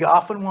going to get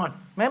off in one.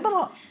 Remember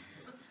that?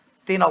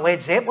 Doing a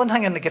Led Zeppelin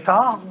thing on the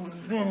guitar.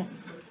 We're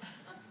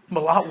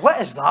like,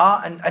 what is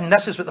that? And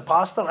this is what the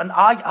pastor. And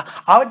I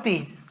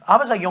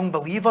was a young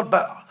believer,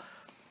 but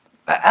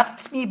it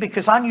irked me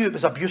because I knew it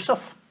was abusive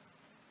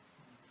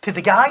to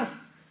the guy.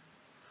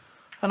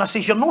 And I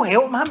says, you're not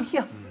helping him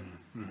here.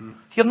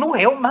 You're not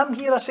helping him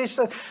here. I says,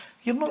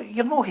 you're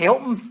not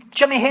helping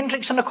Jimi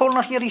Hendrix in the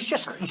corner here. He's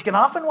going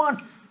off in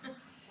one.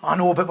 I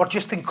know, but we're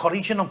just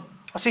encouraging him.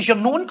 I says, you're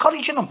not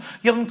encouraging him.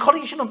 You're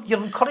encouraging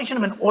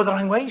him in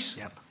other ways.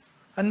 Yep.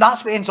 And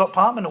that's what ends up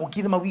happening. Oh,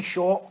 give them a wee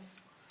shot.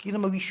 Give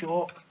them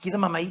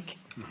a mic.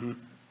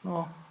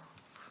 No.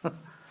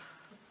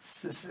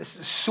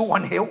 It's so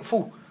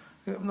unhelpful.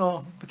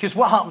 No, because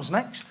what happens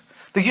next?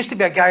 There used to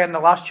be a guy in the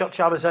last church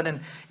I was in,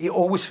 and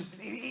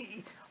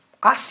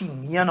I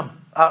seen me in him.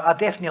 I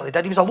definitely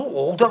did. He was a lot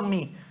older than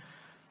me.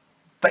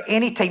 But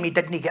any time he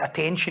didn't get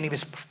attention, he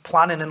was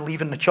planning on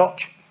leaving the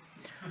church.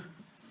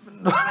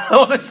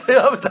 Honestly,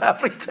 that was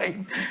every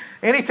time.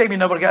 Any time he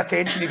never got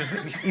attention,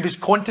 he was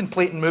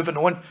contemplating moving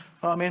on. You know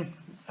what I mean?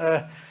 He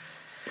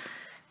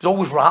was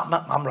always rapping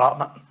it. I'm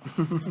rapping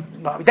it.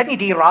 No, he didn't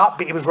do rap,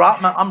 but he was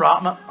rapping it. I'm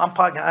rapping it. I'm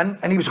packing it in.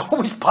 And he was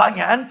always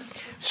packing it in.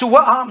 So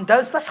what happened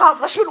is, this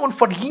went on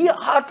for years.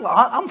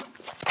 I'm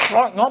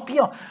cracking up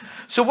here.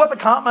 So what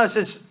would happen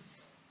is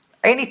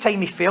any time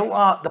he felt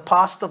that, the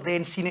pastor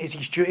then seen it as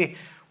his duty,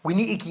 we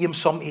need to give him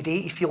something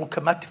today to feel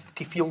committed,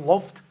 to feel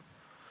loved.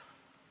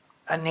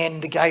 And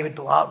then the guy would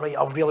be like, right,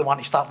 I really want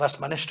to start this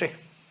ministry.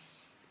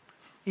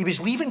 He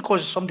was leaving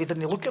because somebody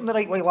didn't look at him the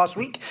right way last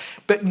week,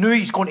 but now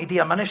he's going to do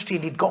a ministry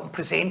and he'd got him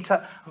present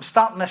it. I'm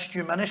starting this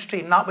new ministry,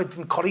 and that would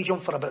encourage him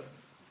for about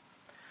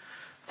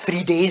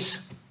 3 days.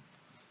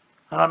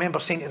 And I remember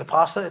saying to the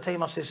pastor at the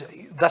time, I says,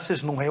 this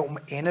is no helping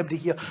anybody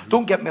here.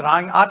 Don't get me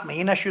wrong, I had my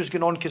own issues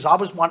going on because I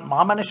was wanting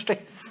my ministry.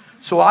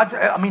 So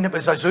it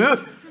was a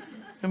zoo.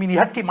 I mean, he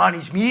had to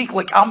manage me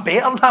like I'm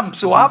better than him.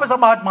 So I was a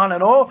madman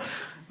and all.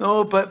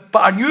 No, but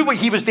I knew what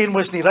he was doing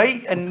wasn't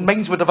right, and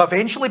mine would have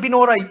eventually been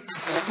all right.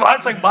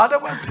 That's how bad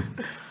it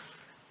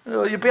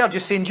was. You better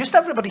just saying, just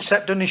everybody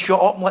sit down and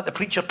shut up and let the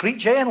preacher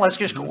preach, and let's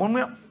just go on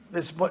with it.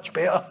 It's much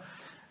better.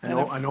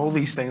 And all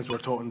these things we're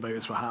talking about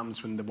is what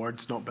happens when the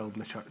word's not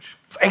building the church.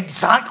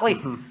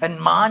 Exactly. And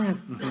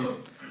man,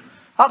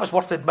 that was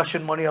worth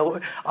admission money.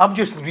 I'm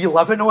just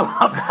reliving all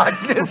that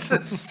madness.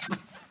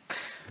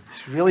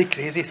 It's really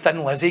crazy.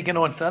 Thin Lizzy going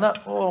on, isn't it?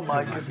 Oh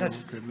my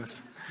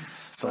goodness.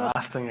 So the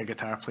last thing a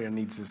guitar player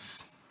needs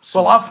is...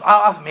 Well,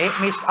 I've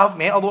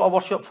met a lot of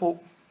worship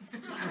folk.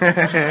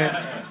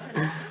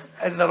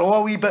 And they're all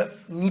a wee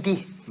bit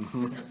needy.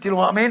 Do you know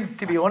what I mean?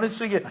 To be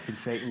honest with you. I can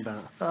second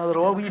that. They're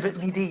all a wee bit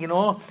needy, you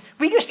know.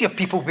 We used to have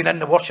people going in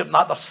the worship and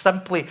that, they're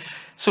simply...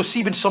 So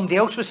see, when somebody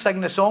else was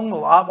singing the song,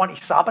 well, I want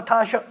to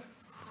sabotage it.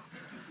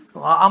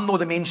 Well, I'm not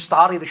the main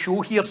star of the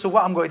show here, so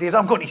what I'm going to do is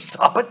I'm going to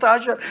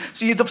sabotage it.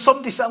 So you'd have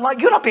somebody sitting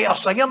like, you're a better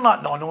singer than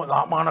that. No, not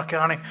that man, I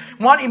can't.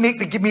 Want to make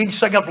the main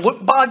singer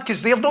look bad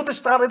because they're not the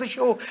star of the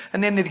show.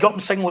 And then they'd got them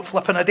sing like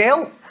flipping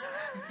Adele.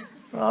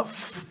 Do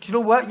you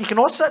know what? You can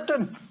all sit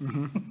down.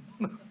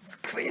 It's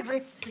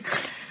crazy.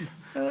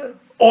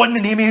 On the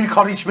name of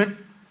encouragement.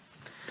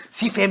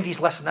 See if MD's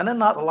listening in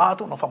that, I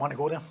don't know if I want to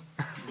go there.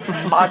 It's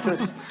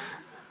madness.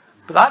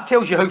 But that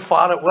tells you how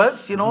far it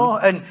was, you know.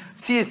 And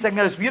see, the thing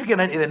is, we're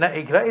getting into the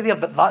nitty gritty there,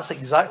 but that's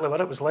exactly what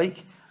it was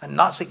like. And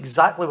that's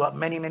exactly what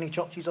many, many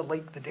churches are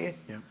like today.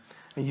 Yeah.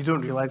 And you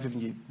don't realise if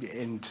you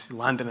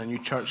land in a new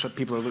church that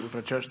people are looking for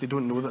a church, they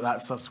don't know that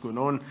that's what's going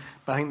on.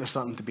 But I think there's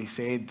something to be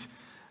said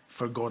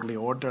for godly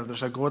order.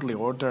 There's a godly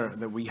order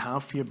that we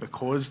have here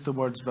because the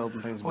word's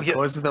building things,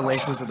 because of the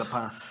lessons of the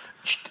past.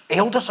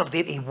 Elders are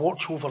there to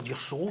watch over your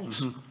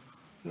souls. You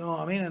know what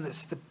I mean? And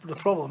it's the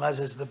problem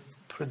is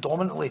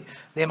predominantly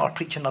them are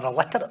preaching are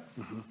illiterate.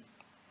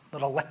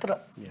 They're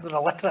illiterate. Yeah. They're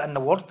illiterate in the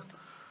word.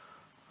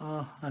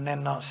 And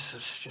then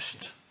it's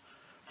just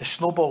the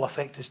snowball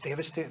effect is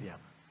devastating. Yeah.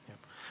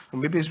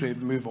 Well, maybe as we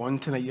move on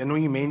tonight, I know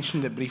you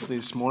mentioned it briefly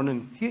this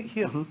morning.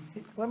 Here,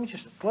 let me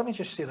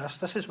just say this.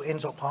 This is what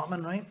ends up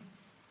happening, right?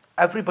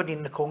 Everybody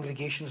in the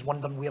congregation is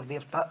wondering where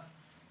they're fit.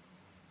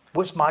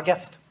 What's my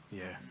gift?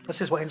 Yeah.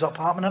 This is what ends up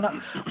happening, isn't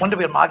it? Wonder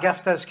where my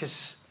gift is,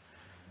 because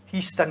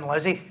he's Thin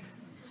Lizzie.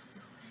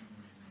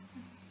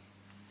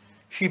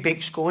 She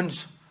bakes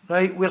scones,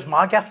 right? Where's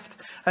my gift?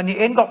 And you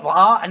end up like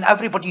that, and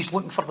everybody's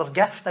looking for their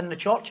gift in the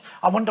church.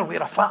 I wonder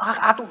where I fit.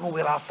 I don't know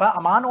where I fit.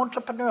 Am I an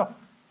entrepreneur?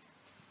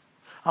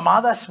 Am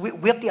I this?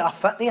 Where do I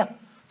fit there?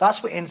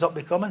 That's what ends up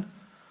becoming.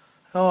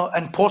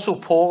 And Apostle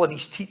Paul and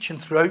his teaching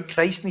throughout,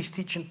 Christ and his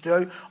teaching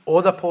throughout,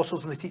 all the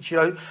apostles and the teaching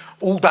out,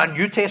 Old and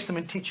New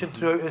Testament teaching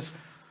throughout is,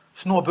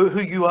 it's not about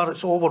who you are,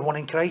 it's all we're one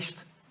in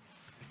Christ.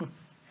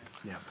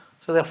 Yeah.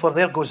 So therefore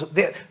there goes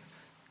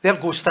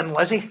Thin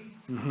Lizzie.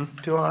 Do you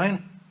know what I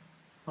mean?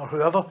 Or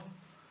whoever.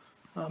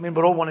 I mean,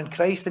 we're all one in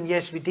Christ, and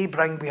yes, we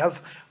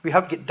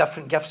have got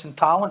different gifts and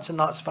talents, and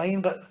that's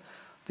fine, but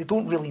they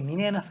don't really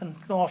mean anything.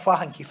 You know, if I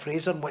think of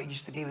Fraser and what he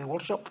used to do with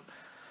worship,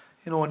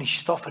 you know, and his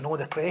stuff and all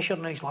the pressure,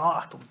 and he's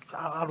like,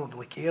 I don't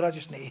really care. I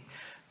just need to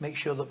make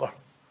sure that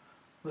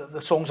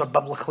the songs are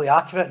biblically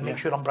accurate and make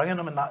sure I'm bringing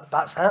them, and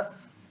that's it.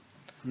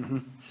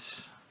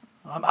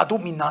 I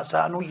don't mean that's it.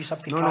 I know you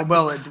have to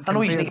practice. I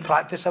know you need to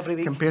practice every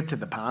week. Compared to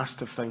the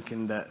past of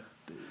thinking that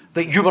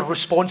you were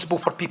responsible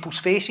for people's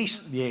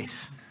faces.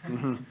 Yes.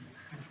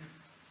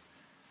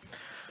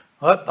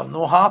 Look, they're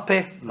no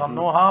happy. They're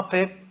no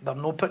happy. They're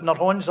no putting their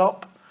hands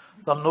up.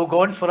 They're no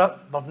going for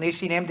it. They've no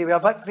seen anybody with a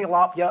victory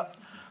lap yet.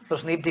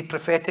 There's nobody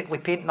prophetically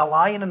painting a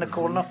lion in the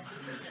corner.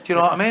 Do you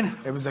know what I mean?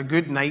 It was a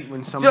good night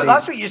when somebody... Yeah,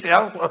 that's what you used to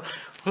have.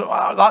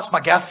 That's my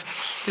gift.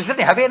 Because they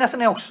didn't have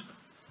anything else.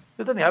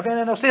 They didn't have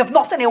anything else. They have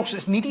nothing else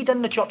that's needed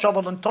in the church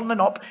other than turning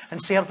up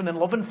and serving and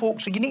loving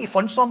folks. So you need to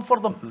fund some for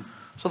them.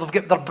 So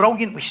they're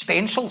brilliant with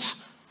stencils.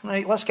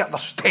 Right, let's get their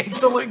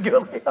stencil out,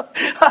 girl.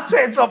 That's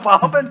what ends up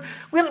happening.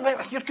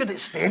 You're good at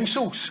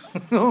stencils.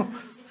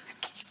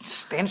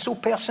 Stencil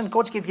person.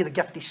 God's gave you the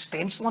gift of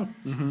stenciling.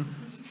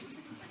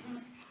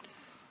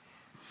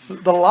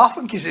 They're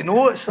laughing because they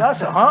know that's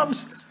what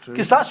happens.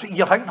 Because that's what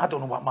you're thinking. I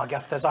don't know what my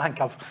gift is. I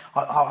think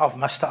I've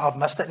missed it. I've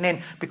missed it. And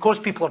then because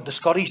people are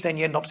discouraged, then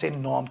you end up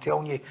saying, no, I'm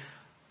telling you,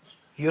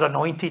 you're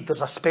anointed.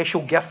 There's a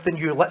special gift in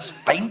you. Let's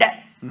find it.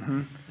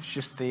 It's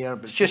just there.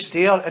 It's just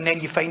there. And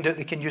then you find out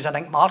they can use an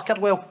ink marker.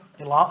 Well,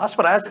 you're like, that's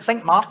what it is. It's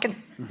ink marking.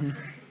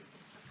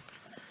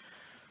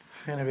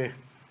 Anyway,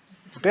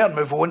 better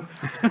move on.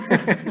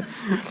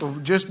 Well,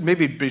 just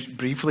maybe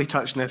briefly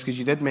touch on this, because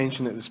you did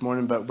mention it this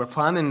morning, but we're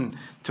planning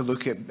to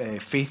look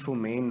at Faithful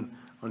Men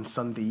on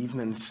Sunday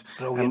evenings.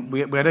 Brilliant. And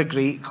we had a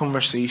great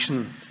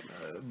conversation,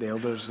 the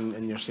elders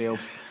and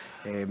yourself.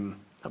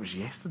 That was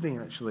yesterday,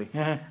 actually.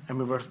 And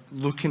we were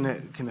looking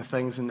at kind of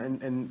things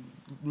and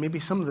maybe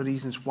some of the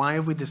reasons why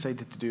have we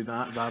decided to do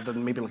that rather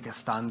than maybe like a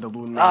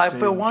standalone message.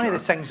 But one of the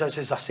things is,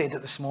 as I said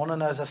it this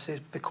morning, as I said,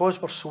 because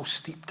we're so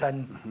steeped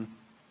in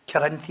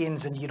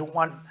Corinthians and you don't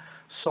want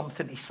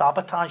something to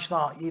sabotage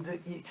that.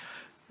 You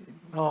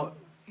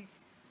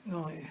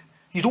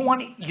don't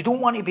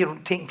want to be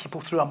taking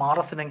people through a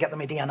marathon and get them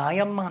to do an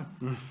Ironman.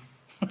 You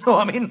know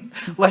what I mean?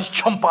 Let's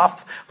jump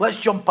off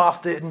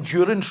the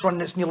endurance run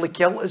that's nearly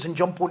killed us and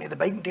jump onto the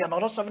bike and do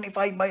another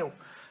 75 mile.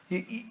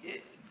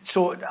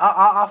 So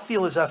I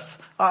feel as if,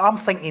 I'm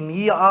thinking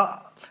me,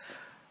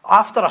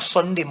 after a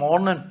Sunday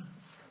morning,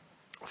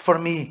 for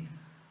me,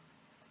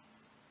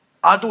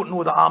 I don't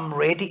know that I'm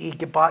ready to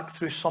get back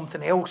through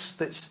something else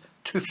that's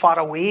too far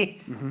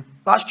away.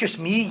 That's just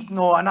me, you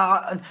know.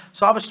 And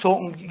so I was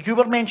talking, you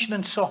were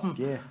mentioning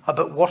something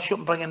about worship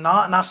and bringing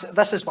that, and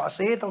this is what I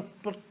said.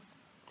 We're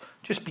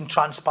just being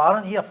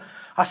transparent here.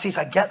 I says,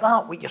 I get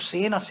that, what you're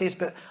saying. I says,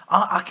 but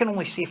I can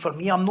only say for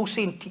me, I'm not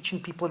saying teaching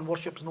people in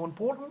worship is not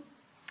important.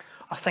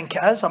 I think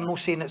it is. I'm not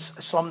saying it's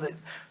something that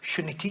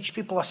shouldn't teach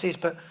people. I says,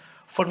 but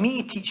for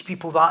me to teach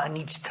people that, it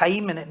needs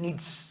time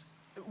and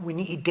we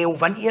need to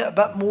delve into it a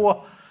bit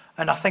more.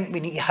 And I think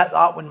we need to hit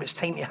that when it's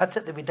time to hit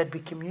it, that we did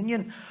with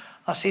communion.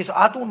 I says,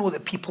 I don't know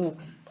that people,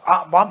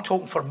 I'm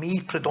talking for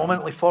me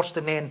predominantly first,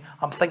 and then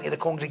I'm thinking of the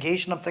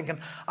congregation. I'm thinking,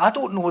 I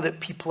don't know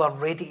that people are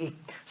ready to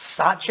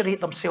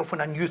saturate themselves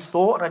in a new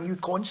thought or a new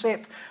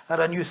concept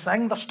or a new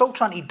thing. They're still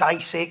trying to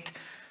dissect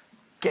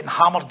getting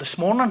hammered this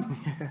morning.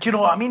 Do you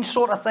know what I mean?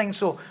 Sort of thing.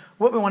 So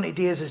what we want to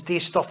do is do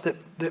stuff that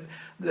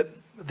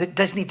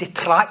doesn't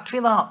detract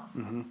from that.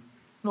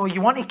 No,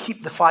 you want to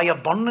keep the fire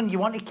burning. You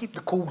want to keep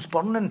the coals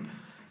burning.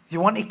 You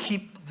want to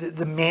keep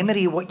the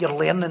memory of what you're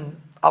learning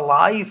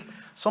alive.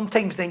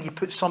 Sometimes then you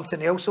put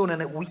something else on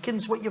and it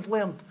weakens what you've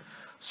learned.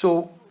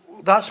 So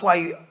that's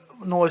why,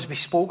 as we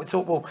spoke, we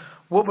thought, well,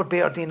 what we're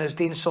better doing is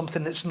doing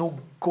something that's not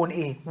going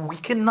to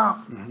weaken that.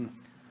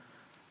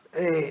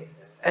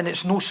 And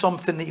it's not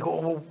something that you go,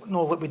 well,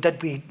 no, like we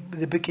did with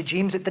the book of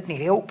James, it didn't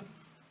help.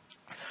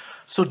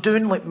 So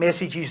doing like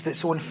messages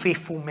that's on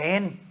faithful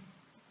men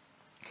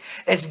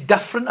is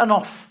different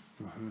enough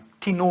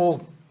to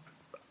know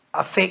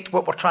affect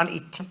what we're trying to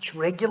teach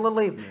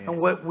regularly and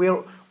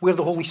where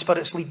the Holy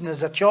Spirit's leading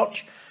as a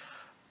church.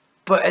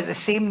 But at the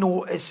same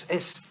note,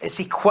 it's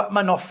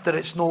equipment enough that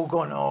it's not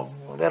going,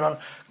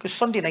 because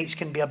Sunday nights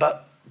can be a bit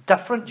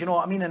different, you know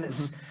what I mean? And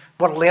it's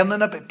we're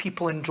learning about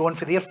people and drawn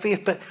for their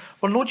faith, but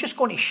we're not just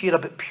going to share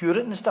about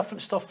Puritans,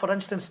 different stuff. For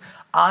instance,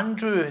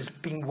 Andrew's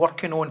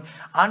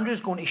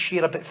going to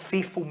share about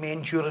faithful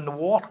men during the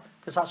war,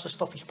 because that's the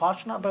stuff he's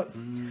passionate about.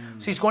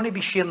 So he's going to be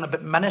sharing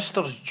about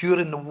ministers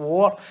during the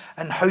war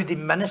and how they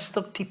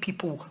ministered to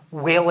people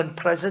while in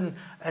prison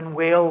and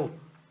while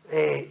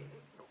they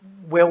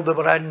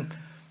were in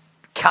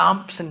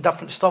camps and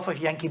different stuff.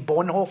 If you think of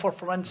Bonhoeffer,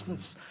 for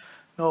instance.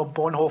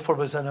 Bonhoeffer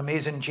was an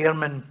amazing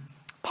German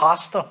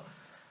pastor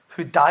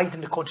who died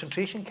in the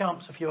concentration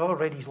camps. If you've ever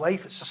read his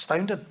life, it's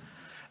astounding.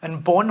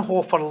 And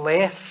Bonhoeffer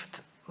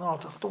left, I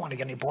don't want to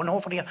get into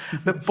Bonhoeffer here,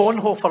 but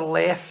Bonhoeffer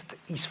left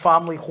his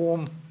family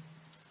home.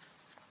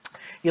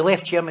 He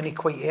left Germany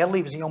quite early.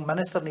 He was a young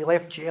minister and he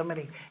left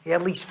Germany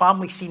early. His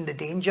family seen the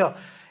danger of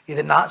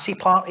the Nazi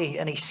party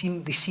and they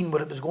seen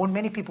where it was going.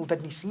 Many people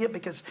didn't see it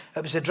because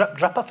it was a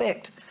drip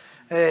effect.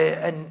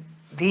 And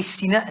they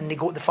seen it and they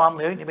got the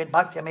family out and they went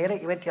back to America.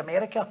 He went to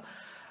America.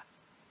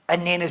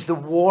 And then as the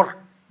war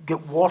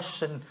got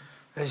worse and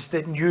as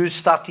the news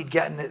started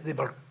getting that they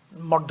were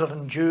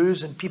murdering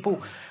Jews and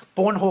people,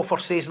 Bonhoeffer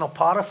says, and I'll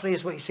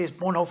paraphrase what he says,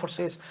 Bonhoeffer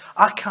says,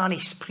 I can't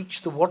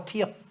preach the word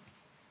here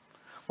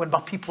when my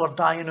people are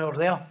dying over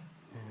there.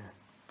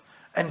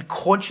 And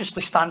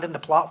consciously stand on the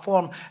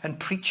platform and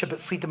preach about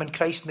freedom in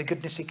Christ and the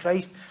goodness of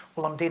Christ.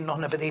 Well, I'm doing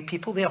nothing about the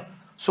people there.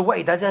 So what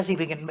he did is he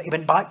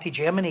went back to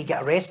Germany, he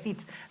got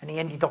arrested, and he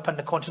ended up in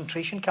the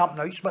concentration camp in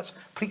Auschwitz,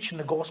 preaching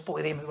the gospel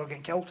to them who were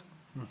getting killed.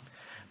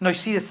 Now,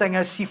 see, the thing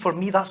is, for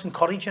me, that's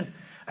encouraging,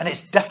 and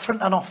it's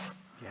different enough.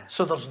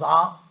 So there's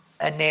that,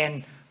 and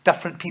then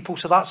different people.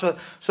 So that's what.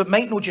 So it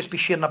might not just be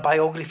sharing a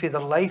biography of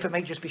their life; it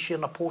might just be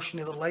sharing a portion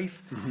of their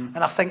life. And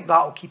I think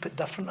that'll keep it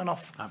different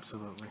enough.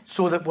 Absolutely.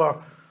 So that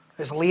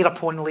it's layer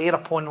upon layer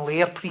upon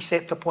layer,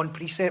 precept upon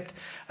precept,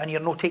 and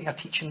you're not taking a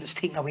teaching that's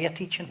taking away a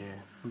teaching.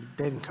 Yeah,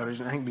 dead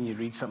encouraging. I think when you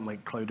read something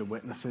like Cloud of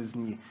Witnesses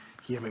and you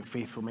hear about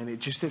faithful men,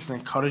 it's an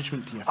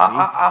encouragement to your faith.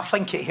 I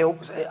think it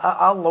helps.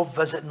 I love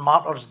visiting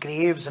martyrs'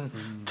 graves and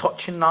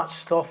touching that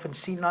stuff and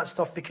seeing that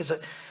stuff because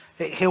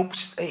it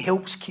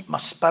helps keep my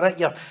spirit.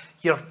 You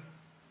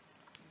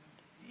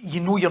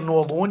know you're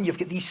not alone. You've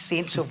got these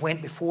saints who have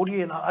went before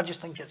you, and I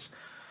just think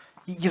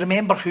you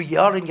remember who you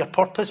are and your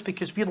purpose,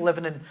 because we're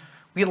living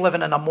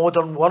in a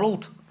modern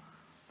world,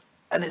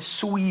 and it's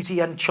so easy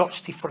in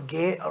church to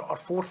forget our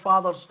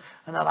forefathers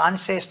and our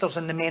ancestors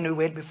and the men who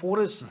went before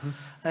us.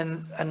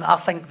 And I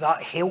think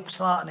that helps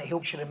that, and it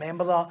helps you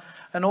remember that.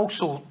 And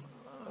also,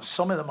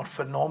 some of them are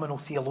phenomenal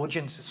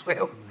theologians as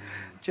well.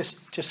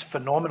 Just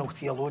phenomenal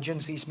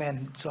theologians, these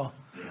men. So,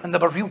 and they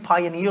were real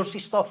pioneers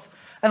of stuff.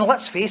 And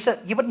let's face it,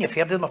 you wouldn't have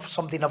heard of them if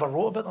somebody never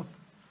wrote about them.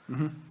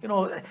 You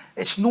know,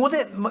 it's not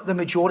that the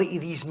majority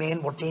of these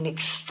men were doing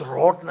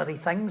extraordinary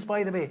things,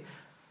 by the way.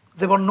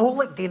 They were not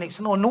like doing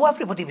no,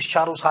 everybody was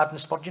Charles Haddon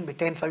Spurgeon with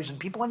 10,000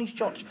 people in his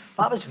church.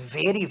 That was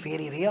very,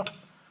 very rare.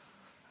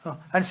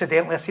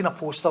 Incidentally, I seen a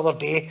post the other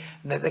day,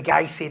 and the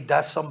guy said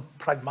this, some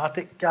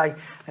pragmatic guy,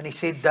 and he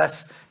said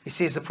this. He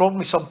says, the problem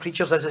with some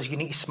preachers is you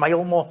need to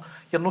smile more.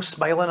 You're not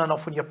smiling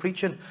enough when you're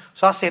preaching.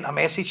 So I sent a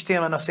message to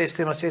him, and I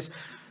says,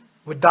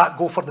 would that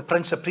go for the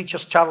Prince of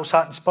Preachers, Charles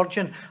Haddon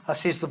Spurgeon? I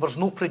says, there was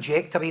no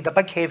projector. He had a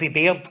big heavy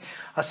beard.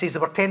 I says,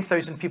 there were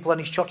 10,000 people in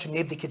his church and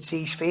nobody could see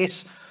his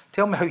face.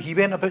 Tell me how he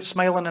went about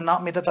smiling and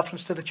that made a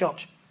difference to the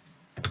church.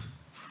 Do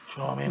you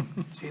know what I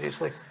mean?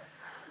 Seriously.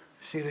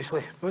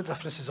 What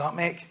difference does that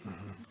make? I'm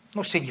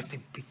not saying you have to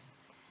be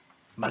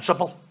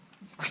miserable.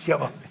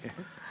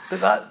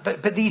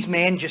 But these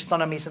men just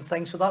done amazing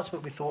things, so that's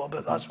what we thought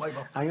about. That's why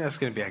I think that's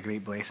going to be a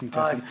great blessing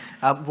to us.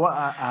 What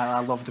I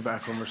loved about our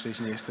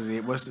conversation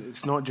yesterday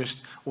it's not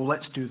just,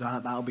 let's do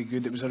that'll be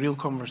good. It was a real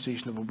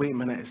conversation of, wait a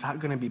minute, is that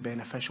going to be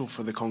beneficial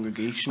for the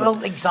congregation?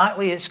 Well,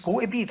 exactly, it's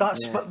got to be.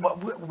 That's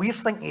what we're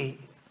thinking.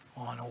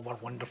 Oh no, we're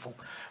wonderful,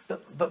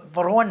 but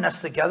we're on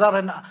this together,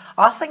 and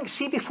I think,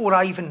 see, before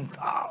I even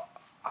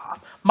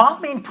my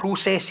main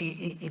process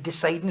of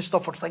deciding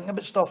stuff or thinking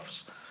about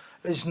stuff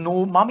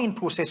my main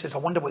process is I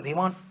wonder what they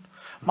want.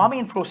 My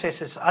main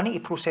process is I need to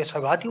process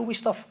how I deal with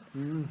stuff.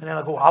 And then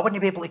I go, I wouldn't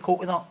be able to cope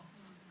with that.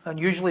 And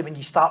usually when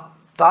you start,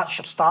 that's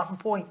your starting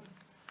point.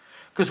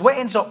 Because what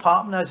ends up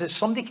happening is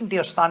somebody can do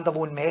a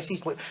standalone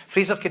message. Like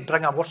Fraser could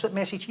bring a worship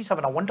message. He's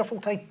having a wonderful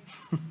time.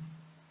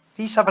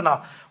 He's having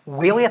a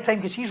whaley time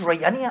because he's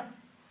right in it.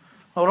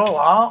 Or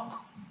all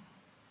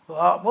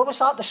that. What was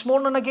that this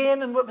morning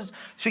again? And what was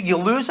so you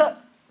lose it,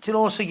 you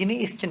know. So you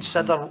need to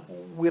consider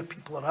where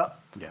people are at.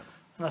 Yeah.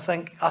 And I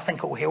think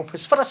it will help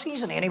us for a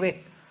season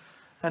anyway.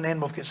 And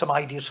then we've got some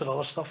ideas for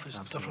other stuff,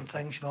 different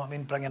things. You know what I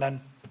mean? Bringing in.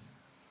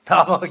 No,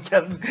 I'm not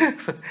kidding.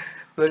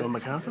 John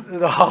MacArthur?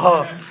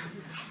 No.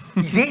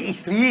 He's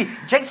 83. Do you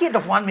think he'd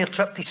have one more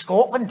trip to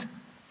Scotland?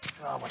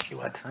 I wish he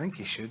would. I think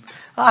he should.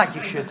 I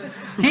think he should.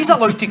 He's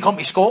allowed to come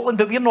to Scotland,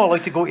 but we're not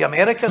allowed to go to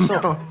America,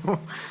 so.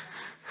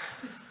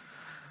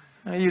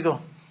 There you go.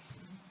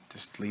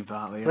 Just leave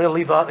that there. We'll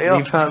leave that there.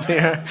 Leave that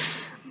there.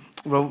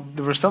 Well,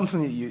 there was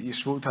something that you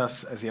spoke to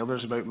us as the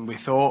elders about, and we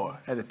thought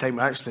at the time,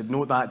 we actually said,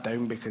 note that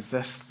down because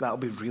that'll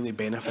be really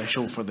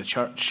beneficial for the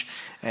church.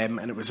 And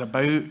it was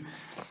about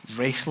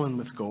wrestling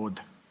with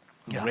God,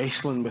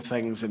 wrestling with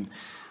things. And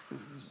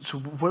so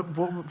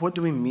what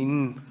do we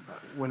mean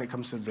when it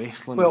comes to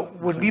wrestling? Well,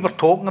 when we were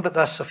talking about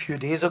this a few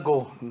days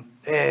ago,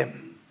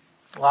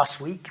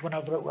 last week,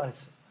 whenever it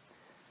was,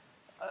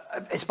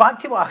 it's back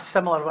to what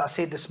I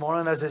said this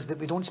morning, is that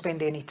we don't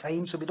spend any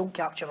time, so we don't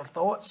capture our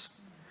thoughts.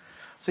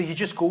 So you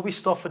just go with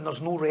stuff and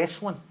there's no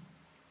wrestling,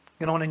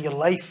 you know, and in your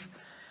life.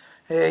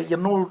 You're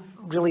not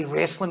really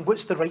wrestling.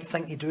 What's the right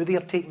thing to do there?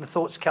 Taking the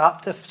thoughts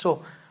captive.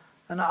 So,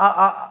 and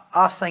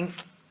I think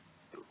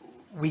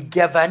we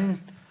give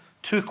in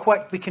too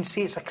quick. We can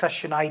say it's a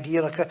Christian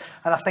idea,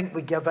 and I think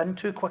we give in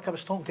too quick. I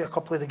was talking to a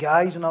couple of the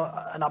guys and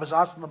I was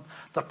asking them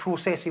their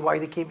process of why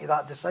they came to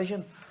that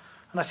decision.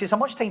 And I says, how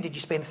much time did you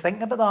spend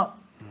thinking about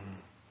that?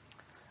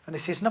 And he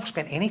says, never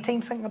spent any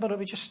time thinking about it.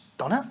 We just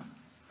done it.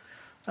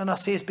 And I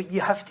says, but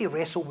you have to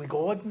wrestle with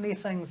God in these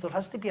things. There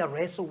has to be a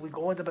wrestle with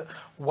God about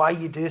why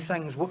you do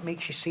things, what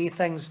makes you say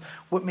things,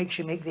 what makes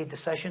you make the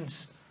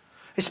decisions.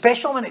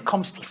 Especially when it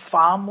comes to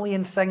family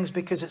and things,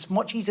 because it's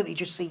much easier to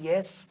just say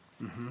yes.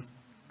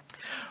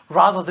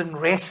 Rather than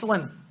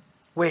wrestling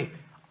with,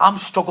 I'm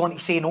struggling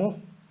to say no.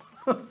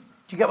 Do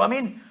you get what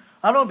I mean?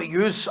 I don't know about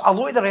you. A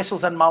lot of the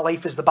wrestles in my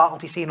life is the battle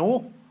to say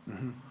no.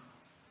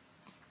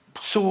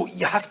 So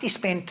you have to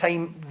spend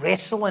time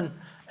wrestling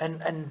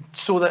and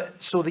so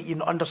that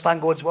you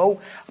understand God's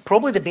will.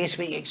 Probably the best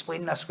way to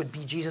explain this would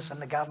be Jesus in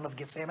the Garden of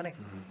Gethsemane.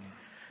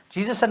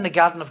 Jesus in the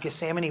Garden of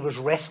Gethsemane was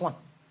wrestling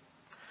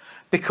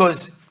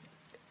because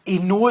he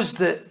knows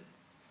that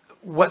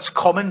what's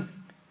coming,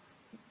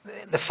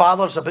 the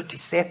Father's about to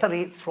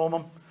separate from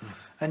him.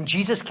 And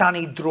Jesus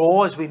can't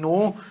draw, as we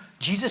know,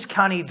 Jesus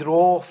can't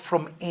draw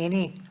from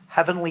any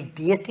heavenly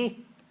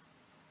deity.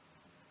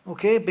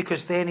 Okay,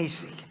 because then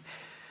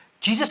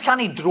Jesus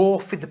can't draw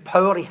for the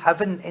power of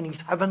heaven in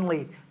his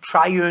heavenly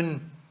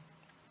triune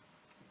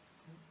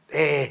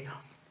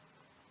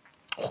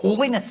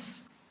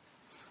holiness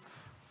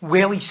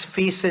while he's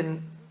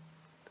facing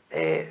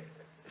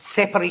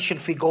separation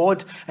from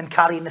God and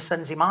carrying the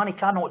sins of man. He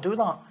cannot do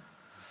that.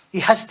 He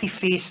has to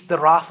face the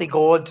wrath of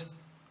God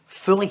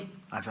fully.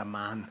 As a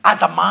man.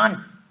 As a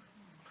man.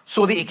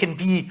 So that he can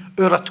be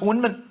our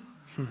atonement.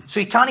 So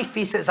he can't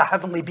face it as a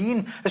heavenly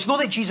being. It's not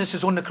that Jesus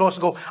is on the cross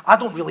and go, I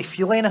don't really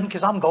feel anything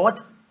because I'm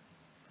God.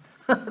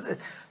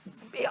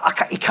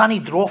 He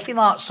can't draw from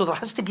that. So there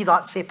has to be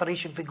that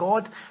separation from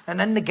God. And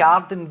in the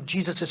garden,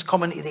 Jesus is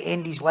coming to the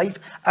end of his life.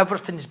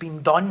 Everything's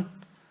been done.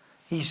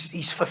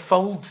 He's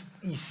fulfilled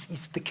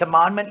he's the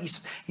commandment.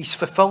 He's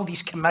fulfilled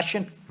his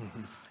commission.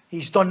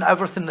 He's done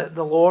everything that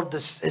the Lord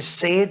has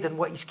said and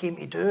what he's came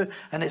to do,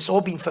 and it's all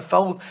been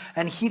fulfilled.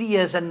 And here he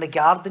is in the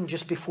garden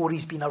just before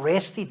he's been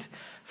arrested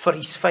for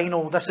his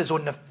final. This is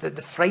on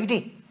the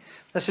Friday.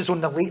 This is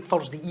on the late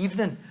Thursday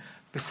evening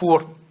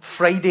before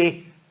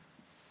Friday.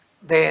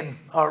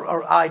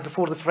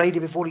 Before the Friday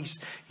before he's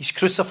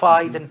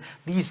crucified, and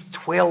these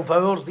 12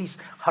 hours, these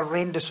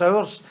horrendous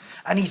hours,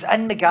 and he's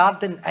in the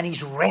garden and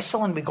he's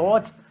wrestling with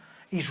God.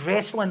 He's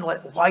wrestling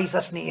like, why is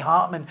this need to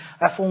happen?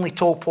 If only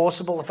at all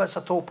possible, if it's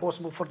at all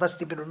possible for this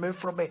to be removed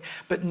from me.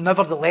 But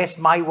nevertheless,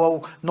 my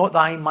will, not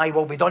thine, my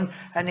will be done.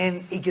 And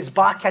then he goes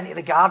back into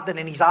the garden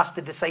and he's asked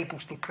the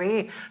disciples to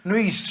pray. Now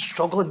he's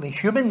struggling with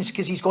humans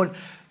because he's going,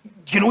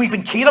 do you not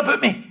even care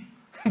about me?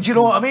 Do you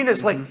know what I mean?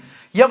 It's like,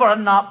 you ever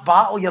in that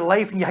battle of your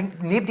life and you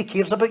think nobody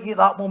cares about you at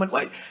that moment?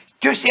 Like,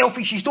 you're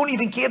selfish, you don't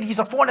even care,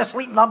 you're falling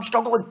asleep and I'm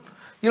struggling.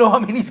 You know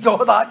what I mean? He's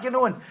got that, you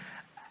know.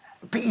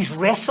 But he's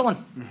wrestling.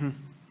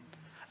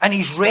 And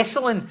he's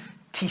wrestling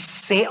to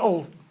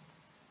settle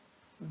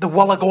the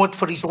will of God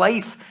for his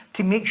life,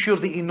 to make sure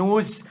that he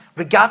knows,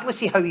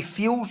 regardless of how he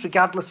feels,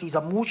 regardless of his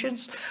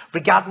emotions,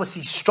 regardless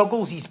of his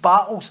struggles, his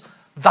battles,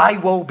 thy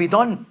will be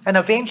done. And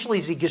eventually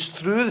as he goes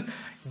through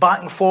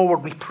back and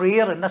forward with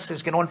prayer, and this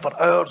is going on for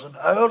hours and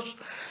hours,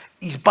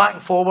 he's back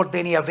and forward,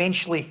 then he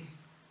eventually,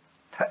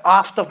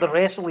 after the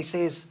wrestle, he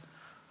says,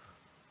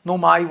 no,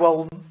 my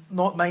will,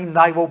 not mine,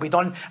 thy will be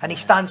done. And he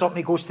stands up and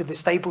he goes to the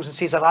disciples and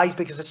says, arise,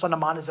 because the Son of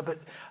Man is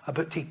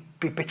about to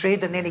be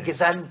betrayed. And then he goes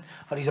in,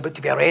 or he's about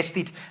to be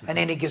arrested. And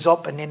then he goes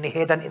up and then they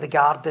head into the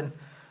garden.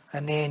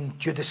 And then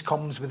Judas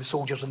comes with the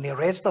soldiers and they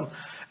arrest him.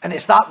 And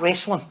it's that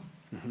wrestling.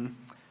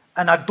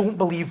 And I don't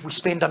believe we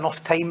spend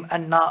enough time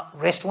in that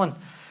wrestling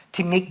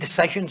to make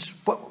decisions.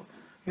 But,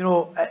 you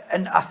know,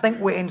 and I think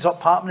what ends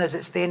up happening is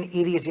it's then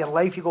areas of your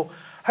life you go,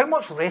 how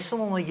much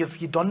wrestling have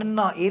you done in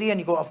that area? And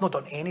you go, I've not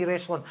done any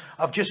wrestling.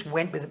 I've just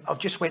went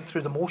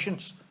through the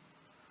motions.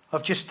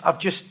 I've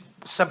just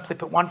simply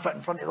put one foot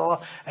in front of the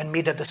other and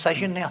made a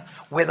decision there.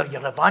 Whether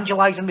you're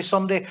evangelizing with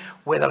somebody,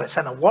 whether it's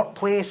in a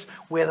workplace,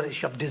 whether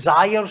it's your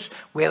desires,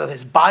 whether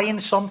it's buying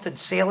something,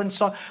 selling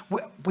something.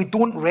 We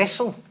don't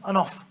wrestle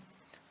enough.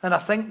 And I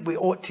think we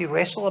ought to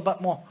wrestle a bit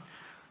more.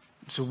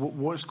 So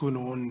what's going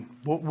on?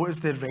 What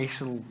is the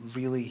wrestle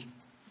really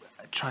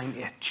trying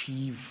to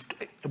achieve?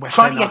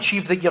 Trying to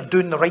achieve that you're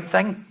doing the right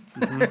thing.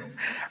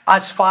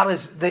 As far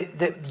as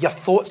your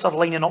thoughts are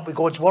lining up with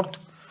God's word.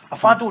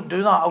 If I don't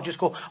do that, I'll just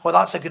go, oh,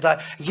 that's a good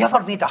idea. You ever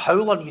made a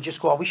howler and you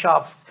just go, I wish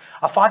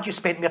if I'd just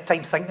spent more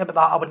time thinking about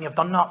that, I wouldn't have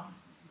done that.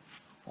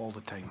 All the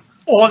time.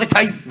 All the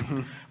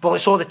time. Well,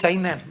 it's all the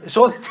time then. It's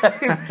all the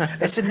time.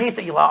 It's the night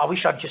that you're like, I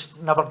wish I'd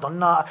just never done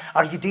that.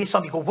 Or you do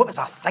something, you go, what was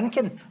I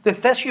thinking?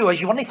 The issue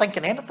is you weren't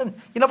thinking anything.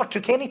 You never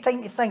took any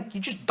time to think.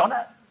 You just done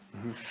it.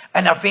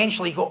 And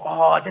eventually you go,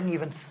 oh, I didn't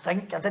even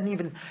think. I didn't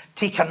even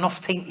take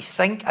enough time to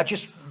think. I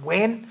just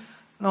went.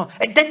 No,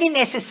 it didn't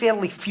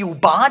necessarily feel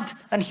bad.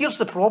 And here's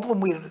the problem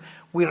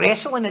we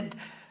wrestling it.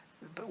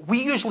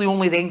 We usually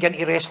only then get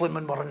into wrestling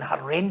when we're in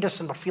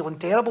horrendous and we're feeling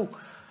terrible.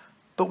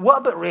 But what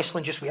about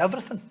wrestling just with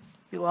everything?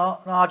 You're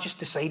like, no, I just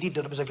decided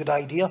that it was a good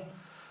idea.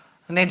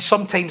 And then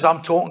sometimes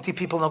I'm talking to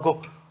people and they'll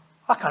go,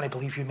 I can't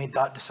believe you made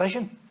that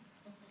decision.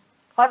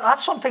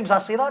 Sometimes I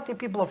say that to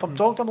people if I'm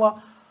talking to them, like,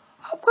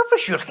 where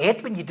was your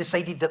head when you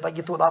decided that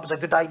you thought that was a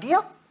good idea?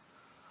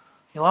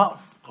 You're like,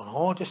 I don't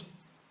know, just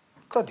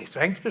didn't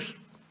think.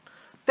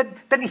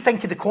 Didn't he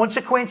think of the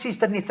consequences?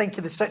 Didn't he think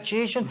of the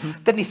situation?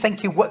 Didn't he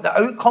think of what the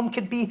outcome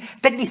could be?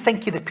 Didn't he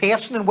think of the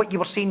person and what you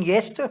were saying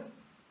yes to?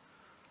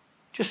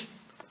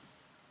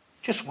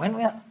 Just went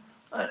with it.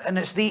 And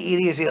it's the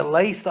areas of your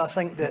life that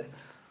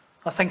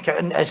I think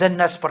is in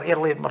this, but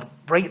early,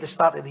 right at the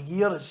start of the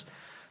year, is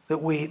that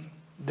we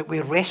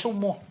wrestle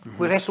more.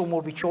 We wrestle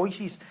more with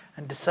choices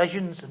and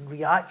decisions and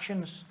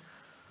reactions.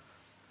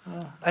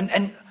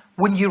 And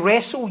when you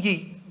wrestle,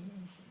 you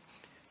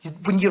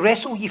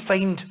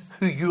find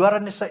who you are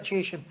in the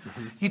situation.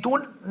 You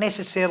don't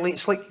necessarily,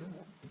 it's like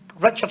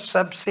Richard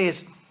Sibbs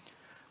says,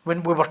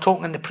 when we were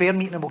talking in the prayer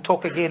meeting, and we'll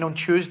talk again on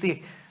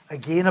Tuesday,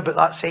 again about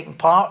that second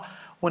part,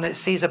 when it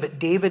says about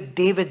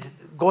David,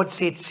 God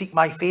said, seek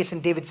my face,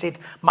 and David said,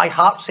 my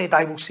heart said,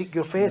 I will seek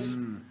your face.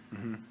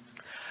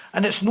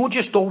 And it's not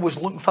just always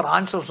looking for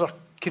answers or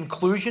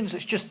conclusions,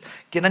 it's just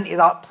getting into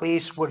that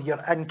place where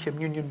you're in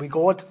communion with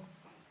God.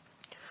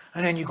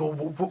 And then you go,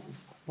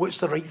 what's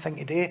the right thing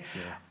to do? Yeah.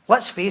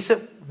 Let's face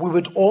it, we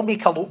would all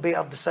make a lot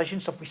better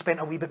decisions if we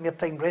spent a wee bit more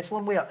time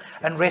wrestling with it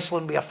and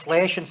wrestling with our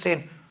flesh and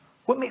saying,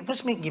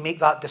 what's making you make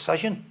that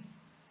decision?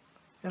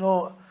 You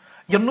know,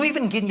 you're not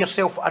even giving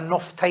yourself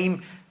enough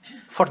time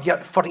for your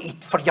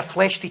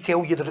flesh to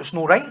tell you that it's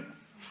not right.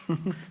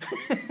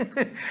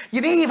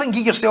 You don't even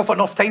give yourself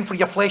enough time for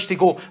your flesh to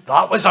go,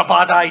 that was a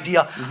bad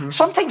idea.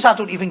 Sometimes I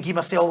don't even give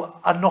myself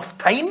enough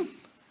time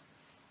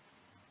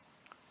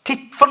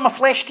for my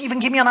flesh to even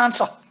give me an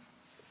answer.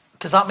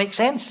 Does that make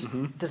sense?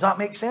 Does that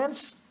make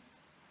sense?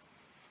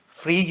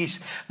 Freeze.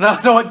 No,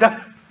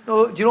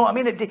 do you know what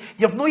I mean?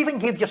 You've not even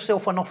gave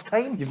yourself enough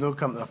time. You've not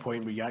come to a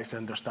point where you actually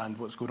understand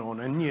what's going on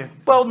in you.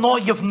 Well, no,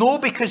 you've no,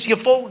 because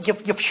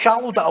you've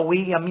shallowed it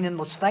away to a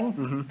meaningless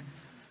thing.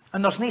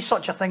 And there's no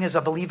such a thing as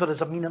a believer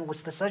as a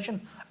meaningless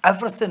decision.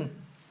 Everything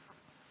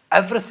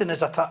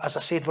is, as I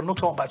said, we're not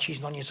talking about cheese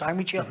and onion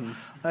sandwich here,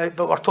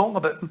 but we're talking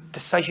about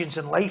decisions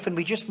in life, and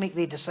we just make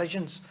the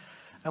decisions.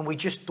 And we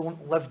just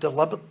don't live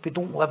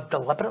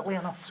deliberately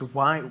enough. So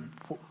what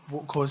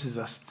causes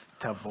us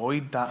to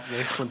avoid that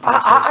wrestling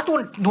process? process?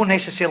 I don't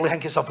necessarily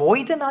think it's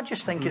avoiding. I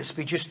just think it's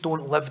we just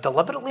don't live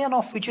deliberately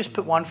enough. We just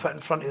put one foot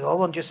in front of the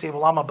other and just say,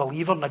 well, I'm a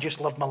believer and I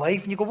just live my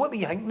life. And you go, what were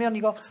you thinking there? And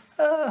you go,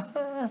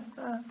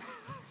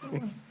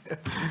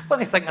 what do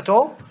you think at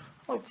all?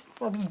 A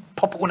wee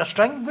puppet on a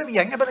string. What were you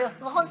thinking about it?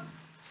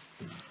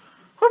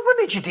 What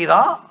made you do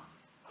that?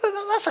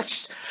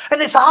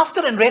 And it's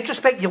after, in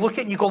retrospect, you look at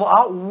it and you go,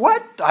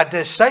 what a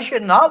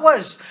decision that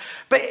was.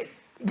 But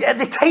at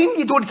the time,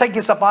 you don't think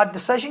it's a bad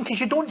decision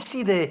because you don't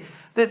see the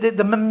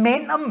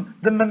momentum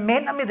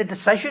of the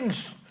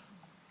decisions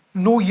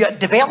not yet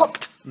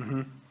developed.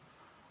 You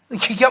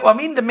get what I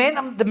mean? The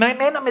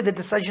momentum of the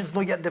decisions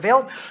not yet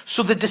developed.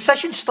 So the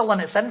decision's still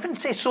in its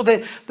infancy. So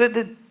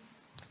nothing's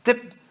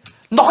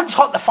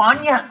hit the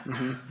fan yet.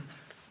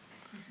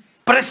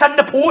 But it's in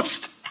the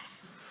post.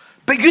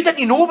 But you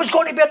didn't know it was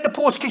going to be in the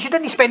post because you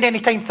didn't spend any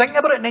time thinking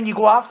about it, and then you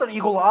go after it,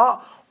 you go like,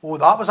 oh,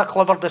 that was a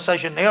clever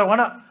decision there,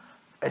 wasn't it?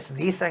 It's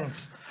the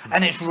things.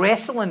 And it's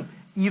wrestling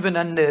even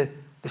in the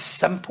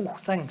simple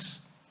things.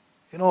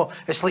 You know,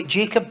 it's like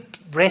Jacob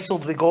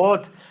wrestled with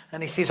God,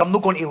 and he says, I'm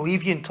not going to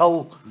leave you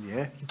until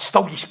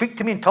still you speak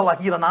to me until I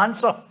hear an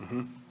answer.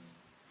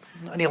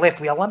 And he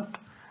left with a limp.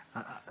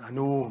 I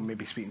know,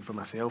 maybe speaking for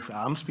myself,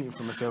 I'm speaking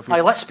for myself.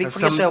 Aye, let's speak If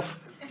for yourself.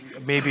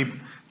 Maybe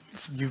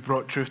you've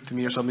brought truth to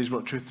me or somebody's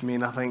brought truth to me,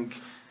 and I think,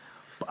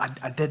 but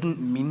I didn't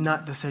mean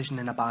that decision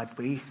in a bad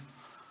way.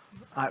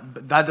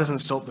 But that doesn't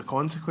stop the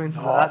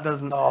consequences. That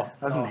doesn't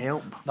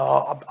help.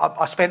 No,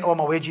 I spent all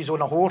my wages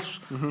on a horse,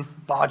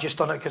 but I just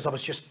done it because I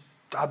was just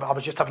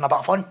having a bit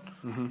of fun.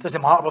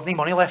 Doesn't matter, we've no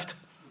money left.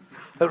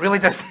 It really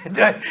does.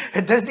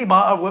 It doesn't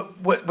matter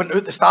what went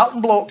out the starting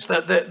blocks.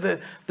 The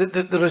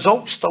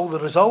result's still the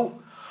result.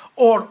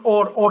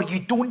 Or you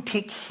don't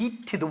take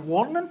heed to the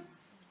warning.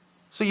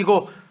 So you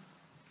go,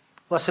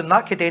 listen,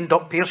 that could end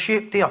up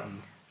pear-shaped there.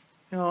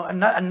 You know,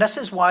 and this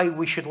is why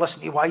we should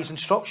listen to wise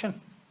instruction.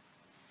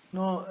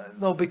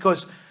 No,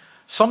 because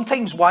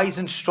sometimes wise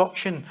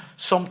instruction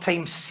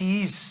sometimes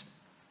sees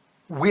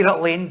where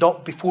it'll end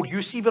up before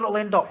you see where it'll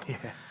end up. Yeah.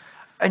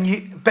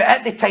 But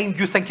at the time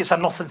you think it's a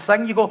nothing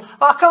thing. You go,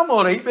 I'm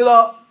all right with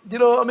that. You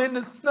know what I mean?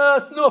 It's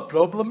no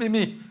problem with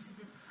me.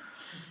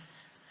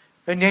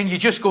 And then you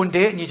just go and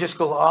date and you just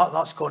go,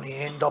 that's going to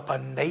end up a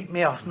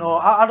nightmare. No,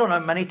 I don't know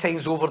how many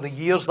times over the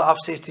years that I've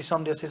said to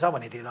somebody, I says, I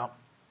want to do that.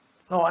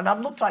 No, and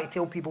I'm not trying to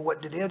tell people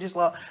what to do. I'm just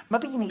like,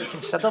 maybe you need to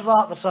consider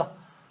that.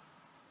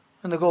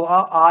 And they go,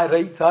 aye,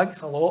 right,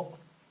 thanks a lot.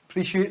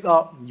 Appreciate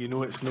that. You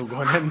know it's no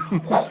going in.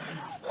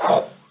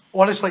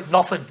 Honestly,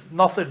 nothing.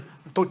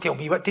 Don't tell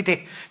me what to do.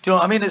 Do you know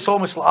what I mean? It's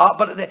almost like that.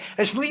 But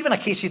it's not even a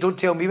case you don't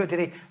tell me what to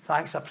do.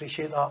 Thanks, I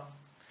appreciate that.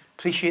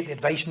 Appreciate the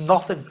advice.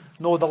 Nothing.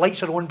 No, the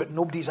lights are on, but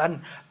nobody's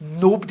in.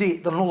 Nobody,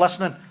 they're not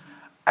listening.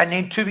 And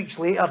then 2 weeks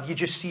later, you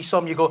just see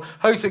some, you go,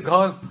 how's it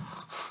going?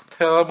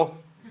 Terrible.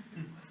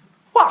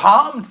 What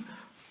happened?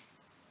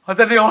 I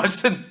didn't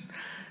listen.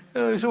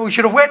 So we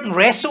should have went and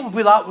wrestled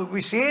with that, what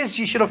we says.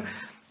 You should have.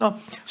 No.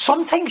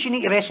 Sometimes you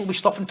need to wrestle with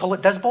stuff until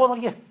it does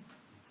bother you.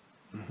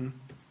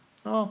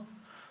 No.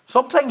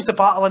 Sometimes the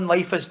battle in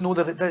life is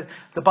the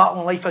battle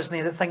in life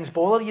isn't that things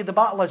bother you. The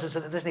battle is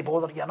that it doesn't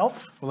bother you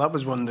enough. Well, that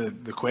was one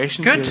of the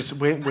questions. Good. Here. Is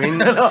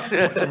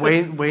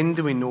when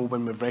do we know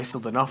when we've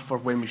wrestled enough, or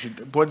when we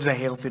should? What does a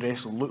healthy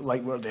wrestle look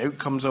like? What are the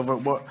outcomes of it?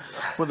 What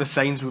are the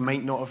signs we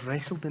might not have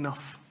wrestled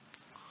enough?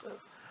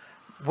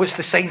 What's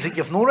the signs that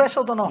you've not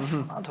wrestled enough?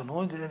 I don't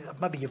know.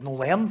 Maybe you've not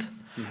learned.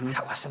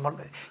 Listen,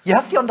 you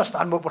have to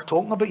understand what we're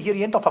talking about here.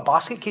 You end up a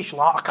basket case, you're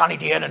like, I can't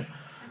do anything.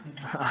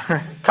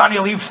 Can't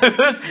you leave through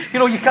this? You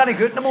know, you can't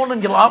go out in the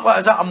morning, you're like, what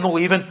is it? I'm not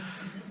leaving.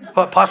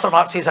 But Pastor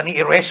Mark says, I need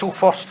to wrestle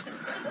first.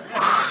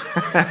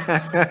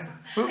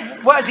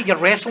 What is it you're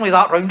wrestling with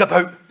that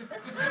roundabout?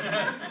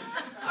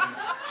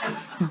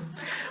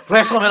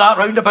 Wrestling with that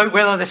roundabout,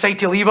 whether I decide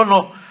to leave or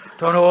not.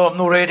 Don't know, I'm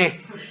not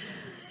ready.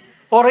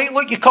 All right,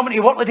 look, you're coming to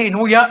work today,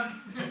 no yet.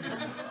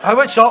 How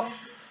it's up?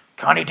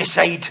 Can't you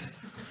decide?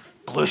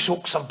 Blue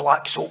socks or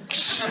black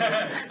socks?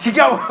 Do you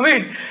get what I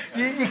mean?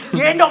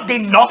 You end up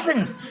doing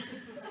nothing.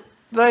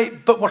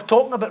 Right, but we're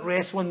talking about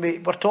wrestling,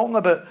 mate. We're talking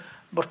about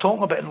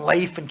in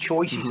life and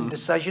choices and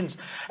decisions.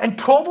 And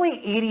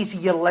probably areas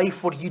of your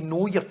life where you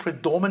know you're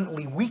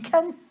predominantly weak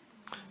in.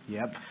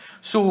 Yep.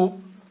 So,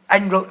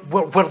 and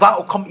where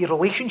that'll come to your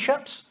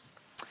relationships,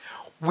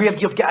 where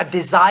you've got a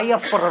desire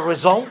for a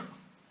result.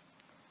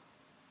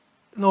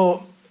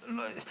 No,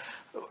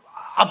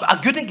 a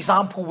good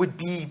example would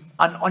be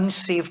an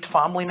unsaved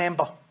family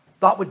member.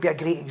 That would be a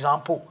great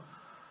example.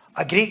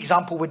 A great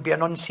example would be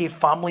an unsaved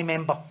family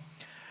member.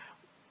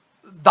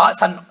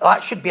 That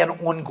should be an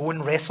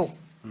ongoing wrestle.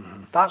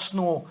 That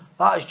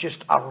is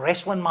just a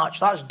wrestling match.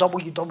 That's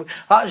WWE.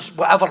 That is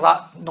whatever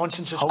that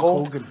nonsense is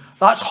called. Hogan.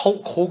 That's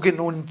Hulk Hogan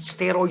on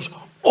steroids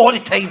all the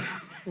time.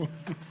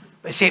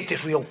 Except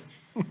it's real.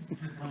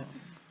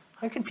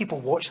 How can people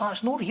watch that?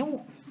 It's not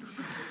real.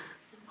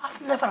 I've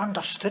never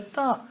understood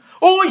that.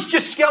 Oh, he's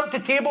just scalped the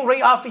table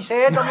right off his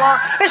head. I'm like,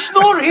 it's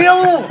not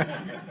real.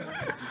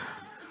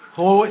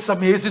 Oh, it's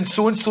amazing.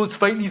 So-and-so's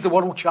fighting, he's the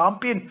world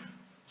champion.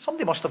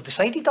 Somebody must have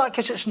decided that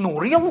because it's not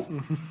real.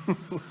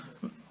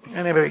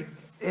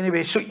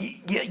 Anyway, so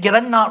you're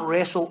in that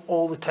wrestle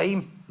all the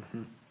time.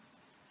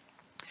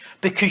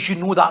 Because you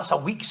know that's a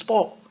weak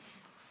spot.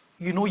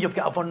 You know you've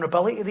got a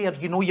vulnerability there.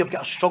 You know you've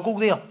got a struggle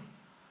there.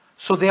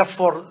 So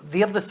therefore,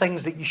 they're the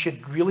things that you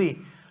should really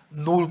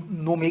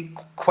no make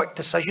quick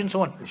decisions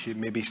on. You should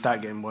maybe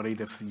start getting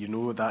worried if you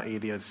know that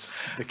area is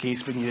the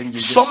case when you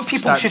some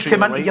people should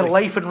come into your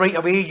life and right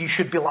away you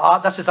should be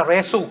like, this is a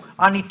wrestle.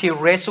 I need to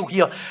wrestle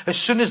here. As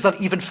soon as they're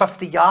even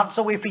 50 yards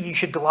away from you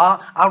should be like,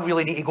 I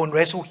really need to go and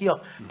wrestle here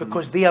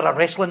because they are a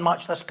wrestling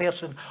match, this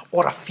person,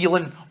 or a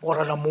feeling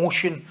or an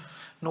emotion,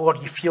 or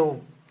you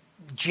feel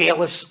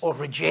jealous or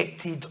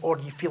rejected or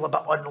you feel a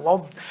bit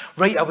unloved.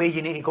 Right away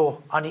you need to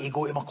go, I need to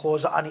go to my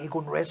closet, I need to go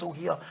and wrestle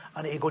here,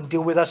 I need to go and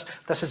deal with this.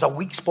 This is a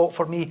weak spot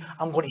for me.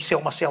 I'm going to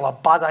sell myself a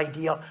bad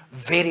idea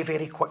very,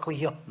 very quickly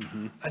here.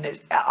 And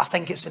I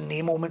think it's in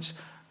the moments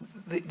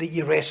that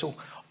you wrestle.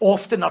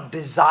 Often our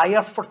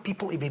desire for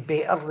people to be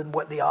better than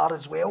what they are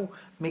as well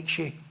makes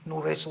you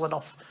not wrestle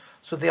enough.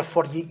 So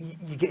therefore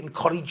you get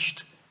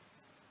encouraged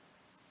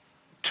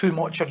too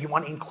much, or you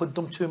want to include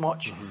them too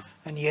much,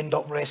 and you end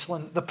up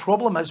wrestling. The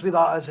problem is with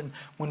that is, and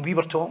when we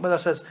were talking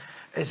about this,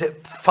 is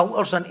it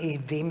filters into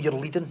them you're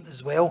leading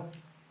as well,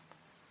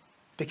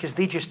 because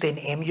they just then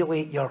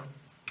emulate your.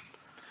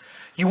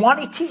 You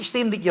want to teach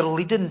them that you're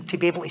leading to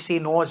be able to say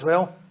no as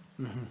well.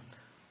 Do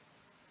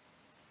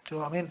you know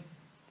what I mean?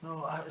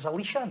 No, is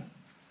Alicia in?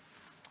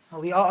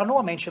 I know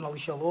I mentioned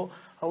Alicia a lot.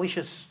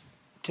 Alicia's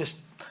just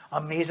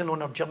amazing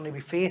on her journey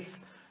with faith.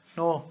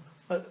 No,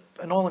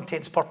 in all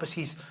intents and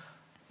purposes,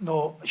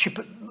 no.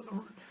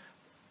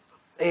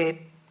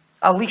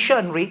 Alicia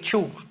and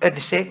Rachel in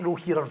the second row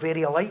here are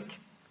very alike.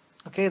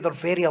 Okay, they're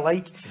very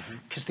alike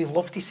because they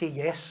love to say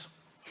yes.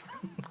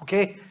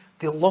 Okay,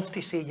 they love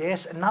to say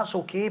yes, and that's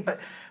okay.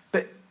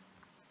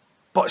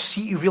 But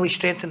see, to really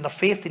strengthen their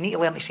faith, they need to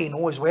learn to say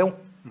no as well.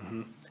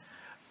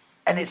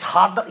 And it's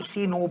harder to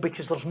say no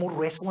because there's more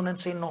wrestling in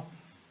saying no.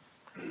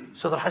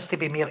 So there has to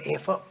be more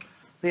effort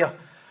there.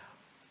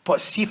 But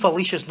see if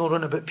Alicia's not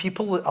on about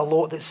people a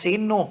lot that's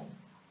saying no,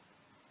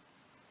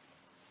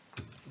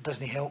 it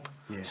doesn't help.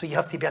 Yeah. So you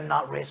have to be in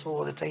that wrestle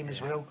all the time as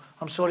well.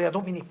 I'm sorry, I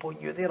don't mean to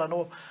point you out there. I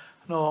know,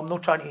 no, I'm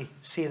not trying to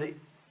say that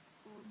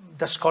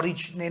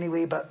discourage in any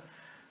way, but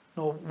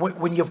no,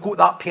 when you've got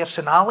that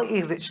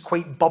personality that's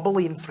quite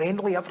bubbly and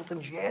friendly,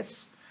 everything's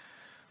yes.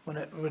 When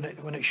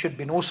it should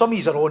be no. Some of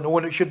you are all no,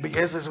 and it should be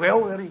yes as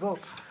well. There you go.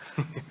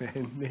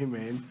 Amen.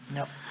 Amen.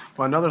 Yep.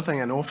 Well, another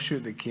thing, an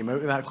offshoot that came out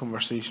of that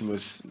conversation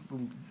was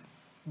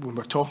when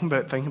we're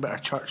thinking about our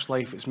church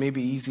life, it's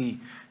maybe easy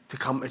to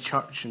come to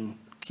church and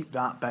keep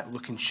that bit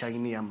looking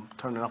shiny. I'm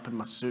turning up in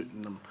my suit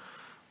and I'm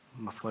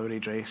in my flowery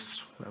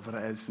dress, whatever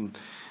it is, and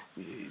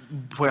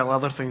while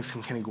other things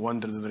can kind of go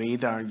under the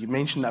radar. You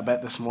mentioned that a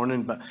bit this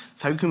morning, but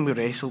it's how can we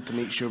wrestle to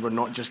make sure we're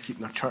not just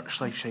keeping our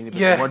church life shiny, but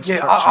the word's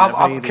touching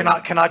every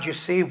area? Can I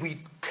just say we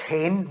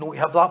tend not to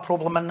have that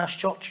problem in this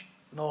church?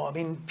 No, I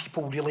mean,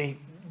 people really,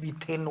 we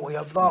tend not to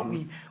have that.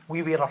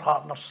 We wear our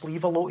heart on our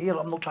sleeve a lot here.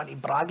 I'm not trying to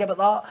brag about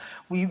that.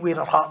 We wear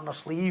our heart on our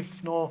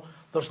sleeve. No,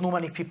 there's no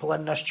many people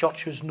in this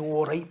church who's no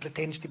all right,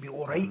 pretends to be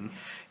all right. You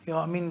know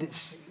what I mean?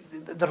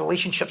 The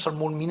relationships are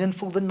more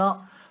meaningful than that.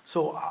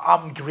 So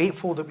I'm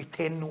grateful that we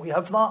tend not to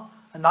have that,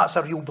 and that's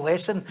a real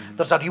blessing.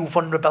 There's a real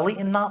vulnerability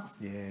in that.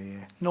 Yeah.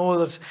 You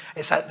know,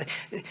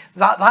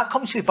 that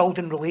comes with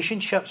building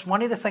relationships.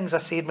 One of the things I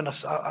said when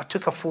I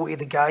took a photo of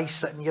the guy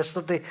sitting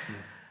yesterday,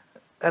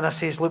 and I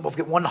says, look, we've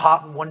got one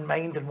heart and one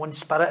mind and one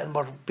spirit, and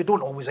we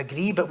don't always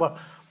agree, but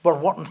we're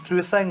working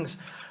through things.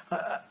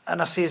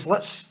 And I says,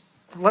 let's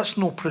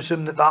not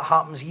presume that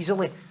happens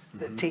easily.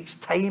 It takes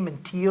time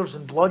and tears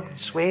and blood and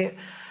sweat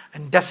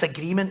and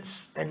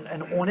disagreements and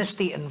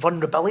honesty and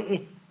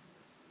vulnerability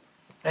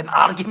and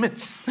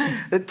arguments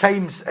at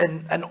times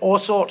and all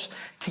sorts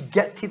to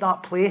get to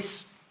that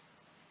place.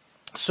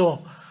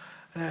 So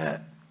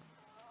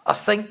I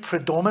think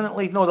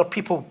predominantly, there are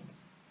people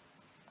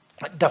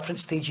at different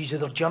stages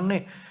of their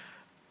journey,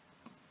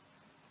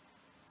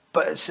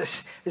 but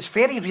it's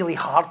very, really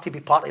hard to be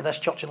part of this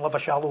church and live a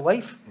shallow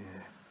life.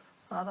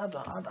 I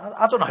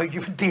don't know how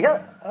you would do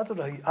it. I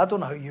don't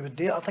know how you would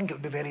do it. I think it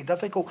would be very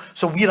difficult.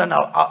 So we're in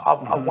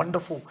a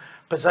wonderful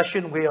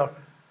position where,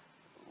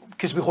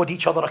 because we hold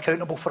each other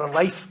accountable for our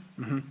life,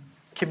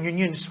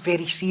 communion's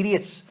very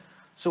serious.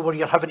 So where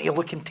you're having to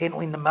look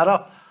intently in the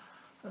mirror,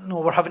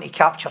 we're having to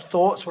capture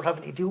thoughts, we're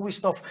having to deal with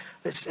stuff.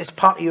 It's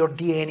part of your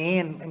DNA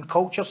and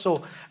culture,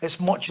 so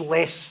it's much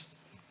less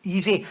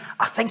easy.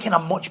 I think in a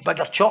much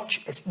bigger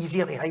church, it's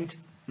easier to hide.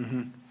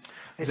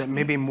 Is it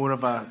maybe more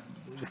of the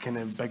kind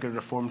of bigger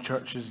reformed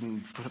churches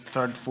and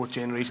third, fourth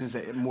generations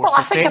that are more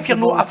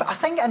susceptible? I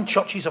think in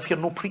churches, if you're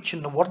not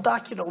preaching the word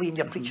accurately and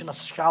you're preaching a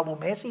shallow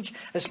message,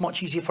 it's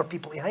much easier for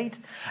people to hide.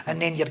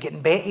 And then you're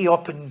getting Betty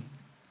up and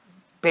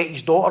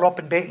Betty's daughter up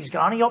and Betty's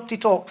granny up to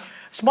talk.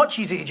 It's much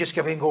easier to just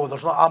go and go,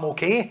 I'm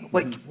okay.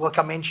 Like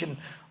I mentioned,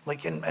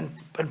 like in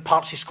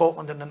parts of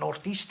Scotland and the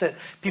northeast, that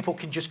people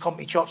can just come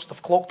to church,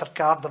 they've clocked their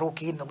card, they're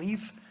okay, and they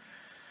leave.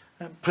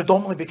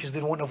 Predominantly because they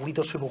don't have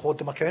leaders who will hold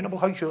them accountable.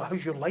 How's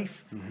your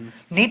life?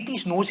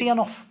 Nobody's nosy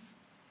enough.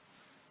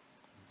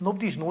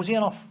 Nobody's nosy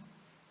enough.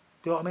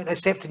 You know what I mean?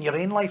 Except in your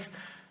own life,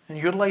 in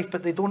your life,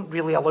 but they don't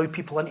really allow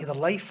people into their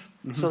life.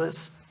 So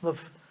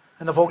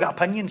they've all got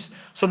opinions.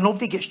 So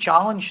nobody gets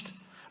challenged.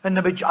 And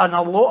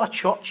a lot of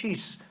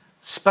churches,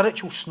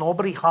 spiritual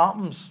snobbery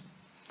happens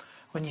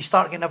when you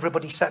start getting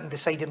everybody sitting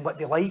deciding what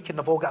they like, and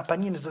they've all got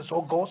opinions. It's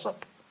all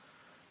gossip.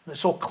 And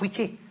it's all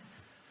cliquey.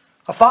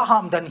 If that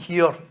happened in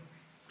here,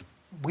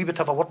 we would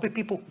have a word with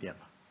people. Yep.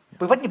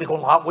 We wouldn't be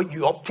going, what are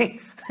you up to? You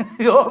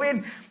know what I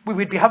mean? We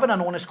would be having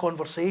an honest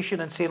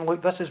conversation and saying,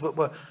 look, this is what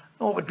it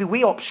would be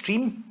way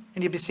upstream.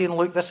 And you'd be saying,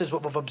 look, this is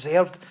what we've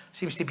observed.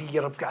 Seems to be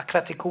you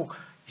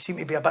seem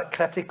to be a bit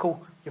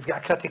critical. You've got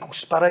a critical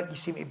spirit. You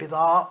seem to be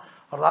that.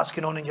 Or that's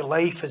going on in your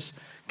life.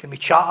 Can we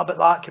chat about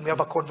that? Can we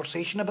have a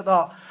conversation about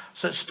that?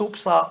 So it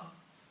stops that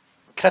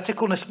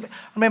criticalness. I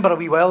remember a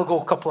wee while ago,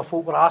 a couple of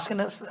folk were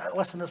asking us,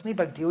 listen, there's no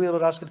big deal here.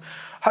 We're asking,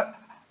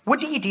 What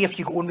do you do if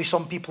you go on with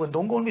some people and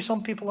don't go on with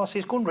some people? I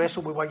says, go and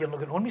wrestle with why you're not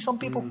going on with some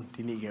people. Do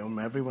you need to get on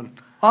with everyone?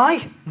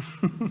 Aye.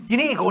 You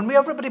need to go on with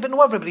everybody, but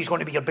not everybody's going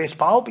to be your best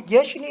pal. But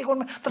yes, you need to go on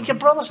with... They're your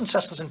brothers and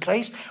sisters in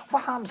Christ.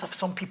 What happens if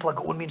some people I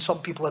go on with and some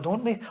people I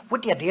don't with?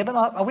 What do you do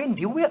about that? I won't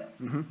deal with it.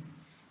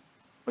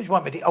 What do you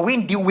want me to do? I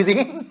won't deal with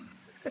them.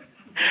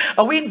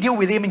 I won't deal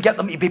with them and get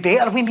them to be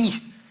better with me.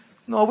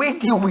 No, I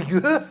won't deal with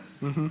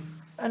you.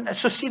 And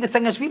so see, the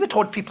thing is, we would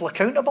hold people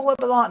accountable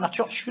about that, and a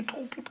church should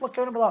hold people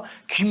accountable about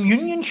that.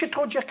 Communion should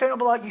hold you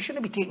accountable about that. You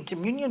shouldn't be taking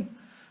communion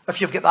if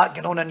you've got that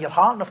going on in your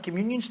heart and if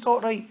communion's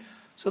taught right.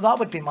 So that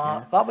would be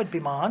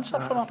my answer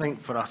for that. I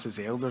think for us as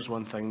elders,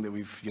 one thing that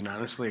we've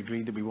unanimously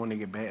agreed that we want to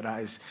get better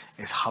at is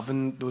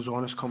having those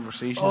honest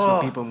conversations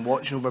with people and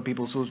watching over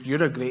people's souls.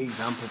 You're a great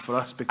example for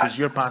us because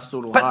your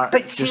pastoral heart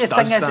But see, just the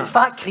thing does is, that. it's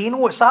that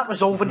crano, it's that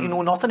resolving to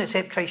know nothing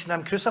except Christ and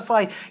Him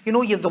crucified. You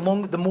know,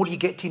 the more you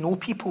get to know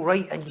people,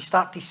 right, and you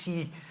start to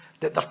see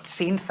that they're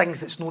saying things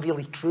that's not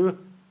really true.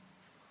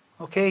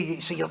 Okay,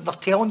 so they're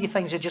telling you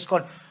things, you're just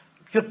going,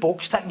 you're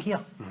box ticking here.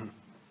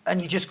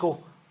 And you just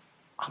go,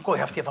 I'm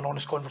going to have an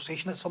honest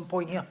conversation at some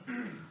point here.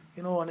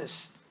 You know, and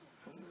it's...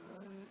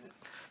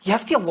 You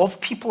have to love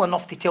people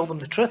enough to tell them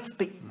the truth,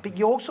 but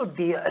you also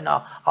do it in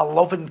a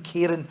loving,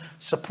 caring,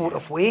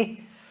 supportive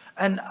way.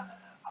 And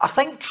I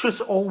think truth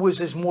always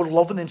is more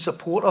loving and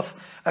supportive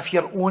if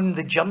you're on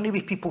the journey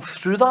with people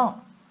through that.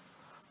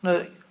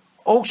 Now,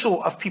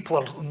 also, if people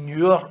are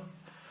newer,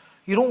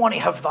 you don't want to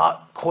have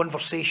that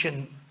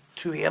conversation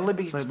too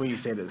early. It's like what you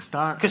said at the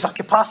start. Because their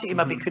capacity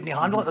maybe couldn't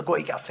handle it, they're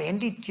going to get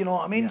offended, you know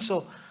what I mean? Yeah.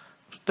 So,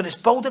 but it's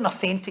building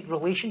authentic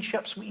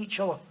relationships with each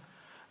other.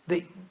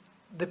 The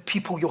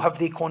people you'll have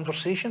the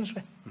conversations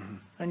with.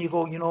 And you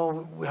go, you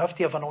know, we have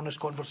to have an honest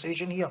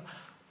conversation here.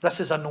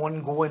 This is an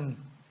ongoing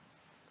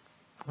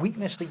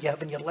weakness that you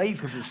have in your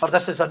life, or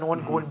this is an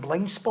ongoing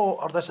blind spot,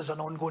 or this is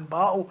an ongoing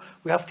battle.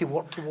 We have to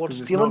work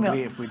towards dealing with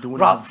it. If we don't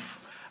have...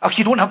 If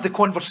you don't have the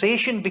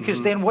conversation,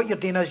 because then what you're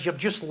doing is you're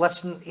just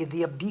listening to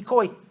their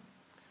decoy.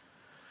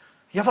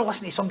 You ever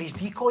listen to somebody's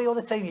decoy all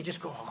the time? You just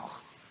go, oh.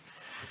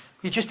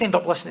 You just end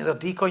up listening to their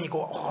decoy and you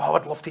go, oh, I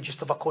would love to just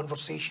have a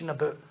conversation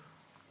about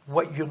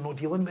what you're not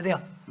dealing with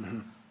there.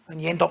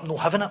 And you end up not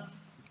having it.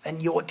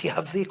 And you ought to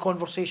have the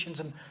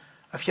conversations. And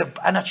if you're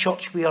in a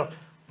church where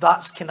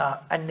that's kind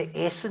of in the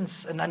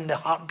essence and in the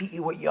heartbeat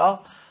of what you are,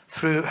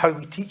 through how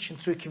we teach and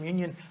through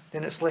communion,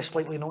 then it's less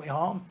likely not to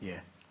happen. Yeah.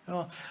 You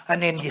know?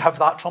 And then you have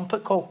that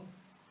trumpet call.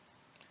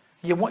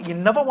 You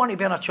never want to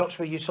be in a church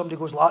where somebody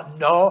goes like,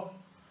 no.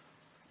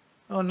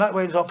 And that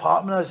winds up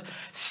happening is,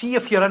 see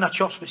if you're in a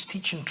church that's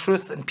teaching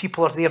truth and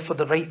people are there for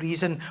the right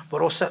reason,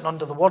 we're all sitting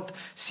under the word.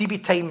 See by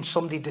time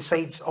somebody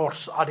decides, or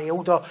an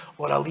elder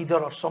or a leader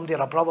or somebody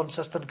or a brother and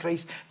sister in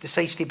Christ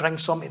decides to bring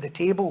something to the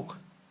table.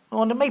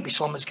 Oh, and there might be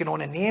some that's going on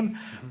in name,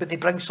 but they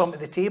bring something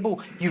to the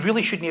table. You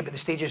really shouldn't be at the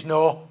stages,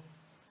 no.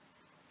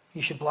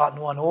 You should black,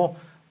 no, I know.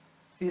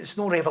 It's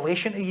no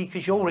revelation to you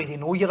because you already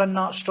know you're in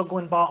that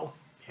struggling battle.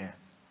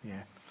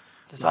 Yeah.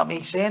 Does that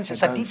make sense?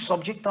 It's a deep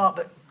subject, that,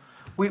 but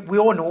we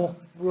all know.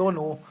 We all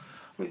know.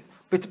 But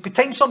by the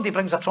time somebody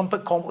brings a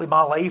trumpet call into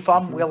my life,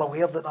 I'm well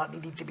aware that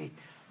needed to be...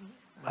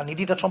 I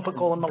needed a trumpet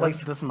call in my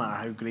life. It doesn't matter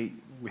how great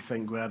we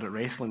think we are at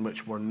wrestling,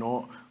 which we're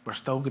not, we're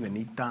still going to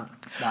need that.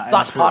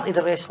 That's part of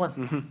the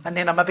wrestling. And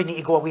then I maybe need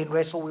to go away and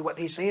wrestle with what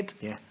they said.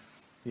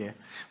 Yeah.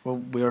 Well,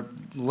 we're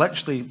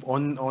literally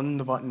on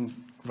the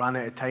button, ran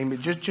out of time.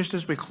 But just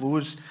as we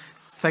close,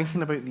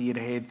 thinking about the year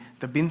ahead,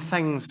 there've been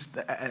things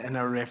that in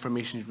our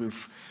reformations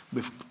we've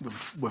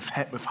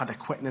had a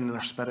quickening in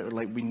our spirit. We're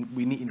like,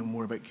 we need to know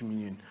more about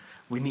communion.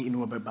 We need to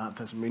know about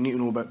baptism. We need to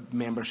know about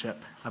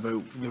membership,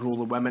 about the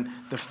role of women.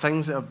 There's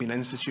things that have been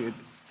instituted.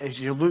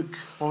 As you look,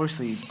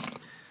 obviously,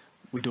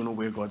 we don't know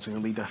where God's going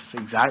to lead us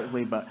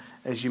exactly, but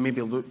as you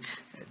maybe look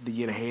at the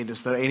year ahead,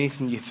 is there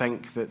anything you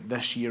think that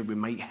this year we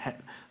might hit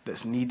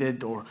that's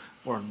needed or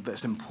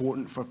that's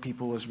important for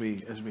people as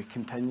we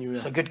continue?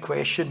 It's a good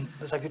question.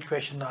 It's a good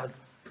question that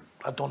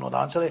I don't know the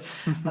answer to.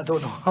 I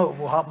don't know how it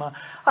will happen.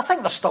 I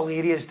think there's still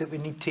areas that we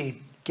need to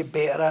get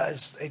better at.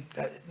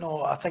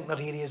 I think there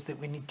are areas that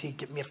we need to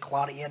get more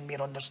clarity in,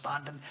 more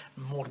understanding,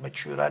 more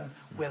mature in,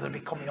 whether we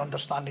come to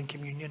understanding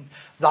communion.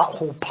 That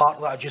whole part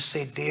that I just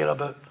said there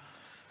about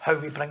how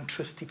we bring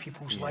truth to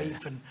people's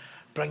life and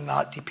bring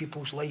that to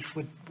people's life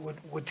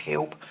would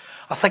help.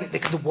 I think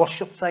the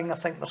worship thing, I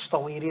think there's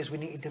still areas we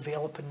need to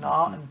develop in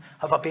that and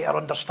have a better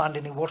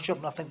understanding of worship,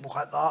 and I think we'll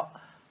hit that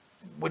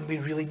when we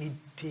really need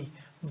to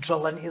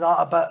drill into that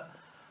a bit.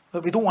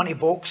 But we don't want to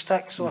box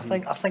tick, so I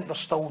think there's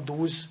still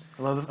those.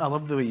 I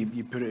love the way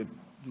you put it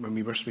when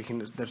we were speaking.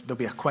 There'll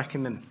be a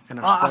quickening in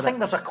our spirit. I think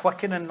there's a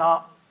quickening in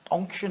that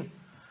unction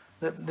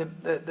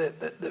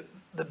that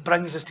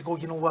brings us to go,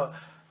 you know what,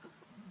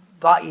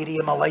 that area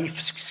of my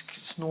life,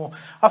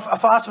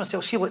 I've asked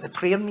myself, see, like the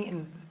prayer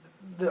meeting,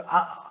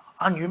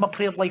 I knew my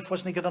prayer life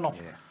wasn't good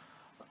enough. Yeah.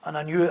 And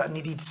I knew I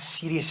needed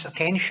serious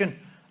attention.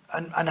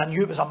 And I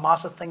knew it was a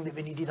massive thing that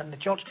we needed in the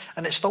church.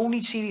 And it still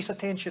needs serious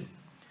attention.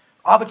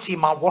 I would say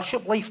my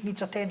worship life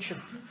needs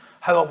attention.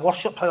 How I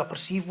worship, how I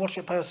perceive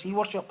worship, how I see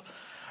worship.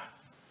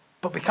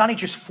 But we can't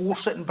just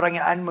force it and bring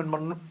it in when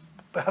we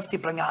have to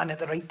bring it in at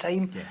the right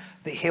time. Yeah.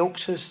 That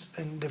helps us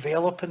in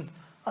developing.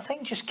 I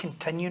think just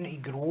continuing to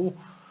grow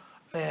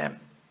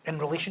in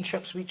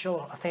relationships with each other,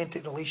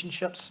 authentic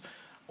relationships,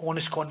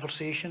 honest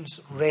conversations,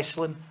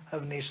 wrestling,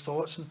 having these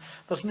thoughts. And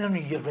there's no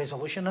New Year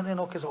resolution in it,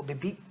 because it'll be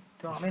beat.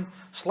 Do you know what I mean?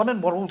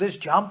 Slimming world is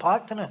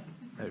jam-packed, isn't it?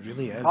 It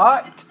really is.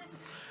 Packed.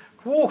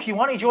 Whoa, you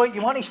want to join?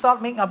 You want to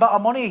start making a bit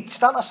of money?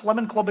 Start a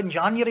slimming club in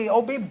January.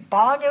 It'll be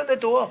bang out the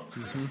door.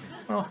 You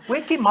know,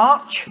 wait till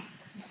March.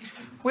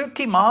 Wait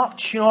till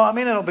March. You know what I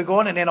mean? It'll be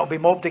gone, and then it'll be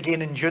mobbed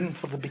again in June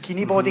for the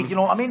bikini body. You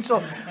know what I mean? So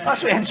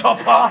that's what ends up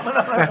happening.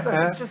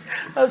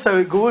 That's how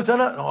it goes, isn't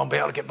it? No, I'm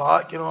better get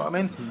back. You know what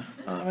I mean?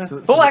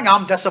 The only thing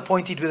I'm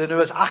disappointed with the new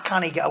is I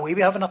can't get away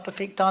with having a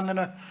fake tan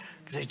now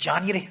because it's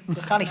January. I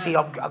can't say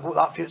I got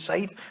that for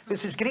outside.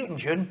 This is great in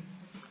June.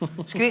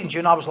 It's great in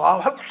June. I was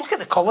like, oh, look at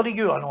the colour of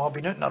you. I know, I've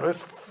been out on the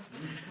roof.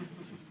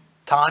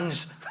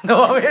 Tans.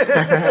 No, I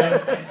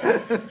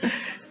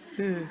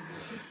mean.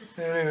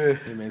 Anyway.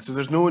 Amen. So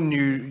there's no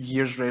New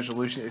Year's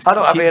resolution. It's I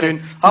don't have keep any.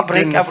 doing- I keep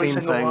break doing the every same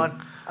single thing.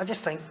 one. I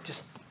just think,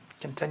 just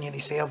continue to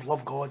serve,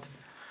 love God,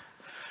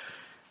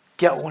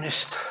 get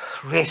honest,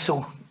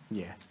 wrestle,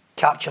 Yeah.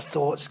 capture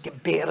thoughts,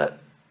 get better at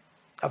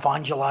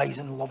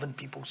evangelising, loving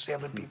people,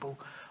 serving people.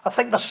 I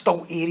think there's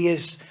still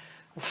areas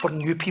for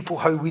new people,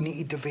 how we need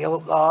to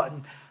develop that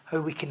and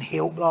how we can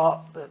help that.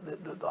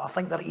 I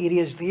think there are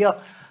areas there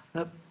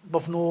that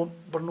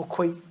we're not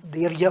quite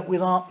there yet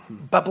with that,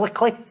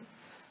 biblically.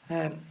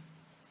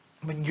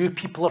 When new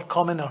people are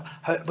coming, or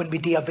when we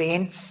do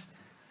events,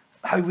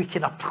 how we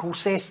can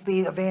process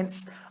the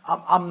events.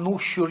 I'm not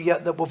sure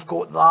yet that we've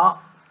got that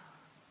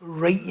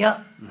right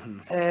yet.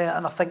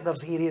 And I think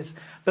there's areas,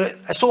 but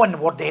it's all in the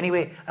word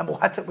anyway, and we'll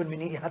hit it when we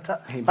need to hit it.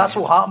 Amen. That's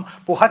what happen.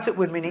 We'll hit it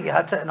when we need to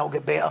hit it, and it'll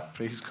get better.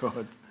 Praise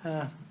God.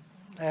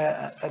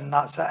 And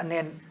that's it. And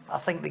then I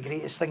think the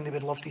greatest thing they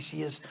would love to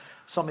see is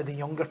some of the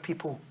younger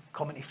people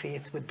coming to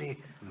faith would be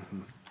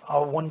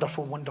a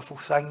wonderful, wonderful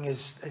thing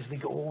as they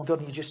get older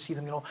and you just see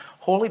them, you know.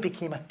 Holly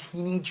became a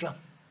teenager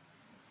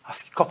a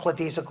couple of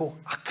days ago.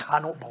 I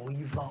cannot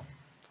believe that.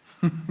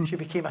 She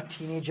became a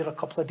teenager a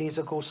couple of days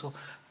ago. So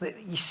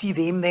you see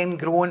them then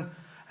growing,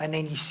 and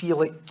then you see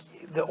like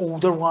the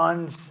older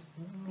ones,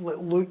 like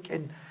Luke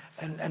and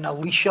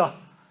Alicia,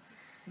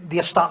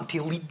 they're starting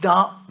to lead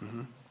that.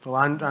 Well,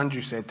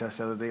 Andrew said to us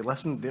the other day,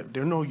 listen,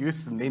 they're no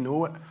youth and they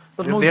know it.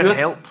 They're They're no there youth. to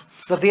help.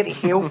 They're there to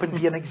help and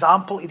be an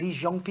example to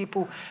these young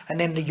people. And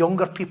then the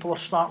younger people are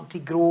starting to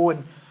grow,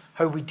 and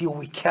how we deal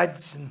with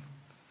kids and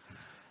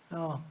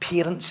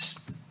parents.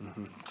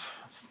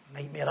 It's a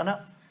nightmare,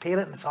 innit?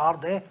 Parenting is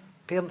hard, eh?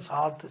 Parents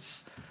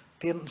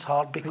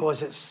hard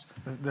because it's...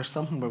 There's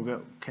something we've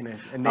got kind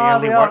of in the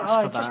early works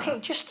for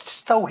that. Just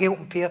still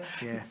helping parents.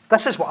 Yeah.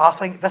 This is what I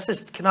think.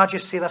 Can I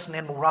just say this and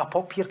then we'll wrap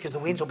up here, because the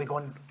Waynes will be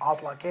going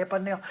half like a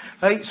in there.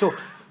 Right, so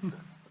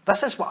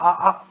this is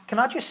what can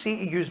I just say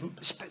to you,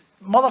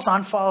 mothers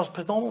and fathers,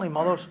 predominantly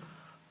mothers,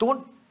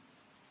 don't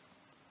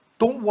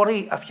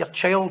worry if your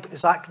child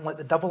is acting like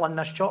the devil in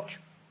this church.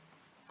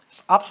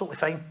 It's absolutely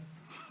fine.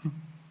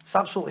 It's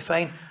absolutely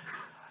fine.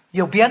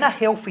 You'll be in a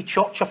healthy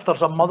church if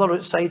there's a mother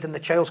outside and the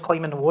child's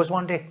climbing the walls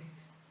one day.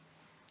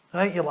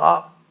 Right, you're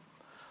like,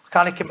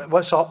 can't come,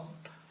 what's up?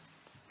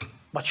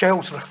 My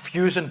child's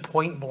refusing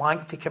point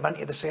blank to come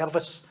into the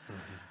service.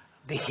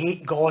 They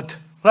hate God.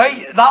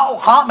 Right, that'll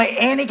happen at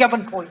any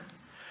given point.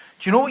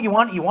 Do you know what you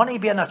want? You want to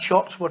be in a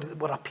church where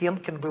a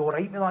parent can be all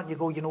right with that, and you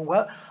go, you know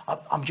what?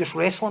 I'm just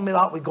wrestling with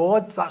that with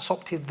God. That's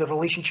up to the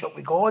relationship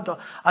with God.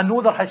 I know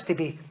there has to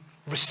be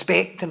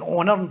respect and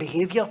honour and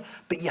behaviour,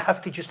 but you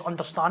have to just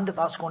understand that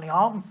that's going to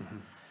happen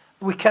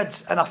with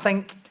kids. And I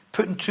think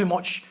putting too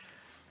much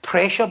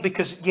pressure,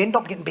 because you end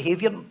up getting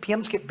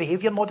parents get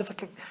behaviour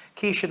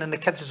modification, and the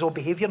kids is all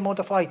behaviour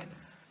modified.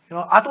 You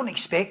know, I don't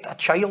expect a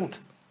child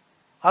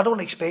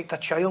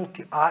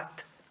to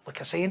act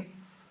like a saint.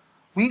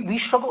 We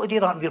struggle to do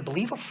that, and we're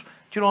believers.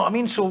 Do you know what I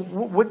mean? So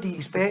what do you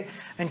expect?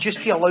 And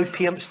just to allow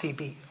parents to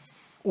be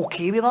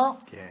okay with that.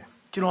 Yeah.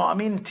 Do you know what I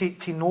mean?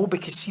 To know,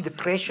 because see the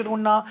pressure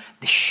on that,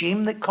 the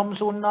shame that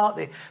comes on that.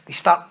 They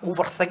start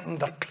overthinking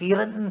their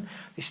parenting.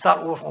 They start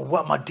over, oh,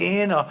 what am I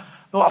doing? Or,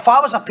 no, if I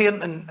was a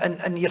parent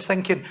and you're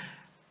thinking,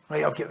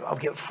 right, I've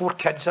got 4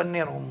 kids in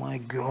there. Oh my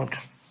God.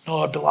 No,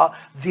 I'd be like,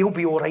 they'll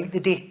be all right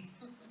today.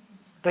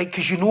 Right,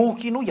 because you know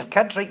your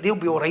kids, right? They'll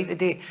be all right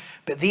today.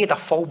 But they had a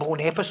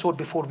full-blown episode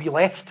before we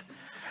left,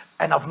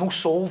 and I've not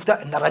solved it,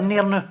 and they're in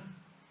there now.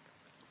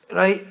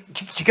 Right?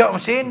 Do you get what I'm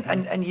saying?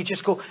 And you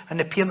just go, and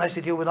the parent has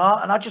to deal with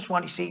that. And I just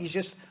want to say,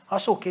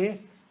 that's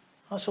okay.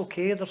 That's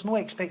okay. There's no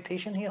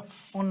expectation here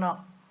on that.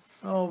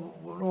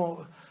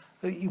 No.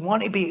 You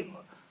want to be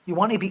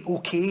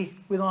okay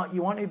with that.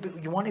 You want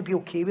to be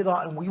okay with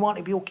that, and we want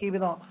to be okay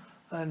with that,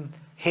 and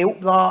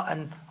help that,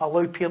 and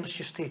allow parents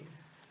just to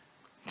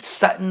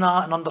sit in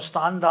that and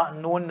understand that,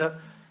 and knowing that,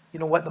 you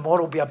know what,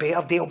 tomorrow will be a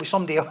better day. It'll be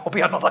someday. It'll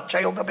be another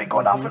child that'll be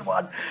going after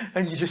one,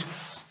 and you just,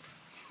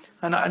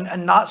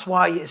 and that's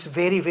why it's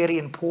very, very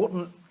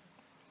important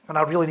and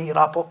I really need to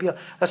wrap up here.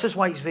 This is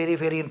why it's very,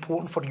 very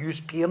important for you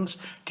parents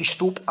to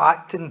stop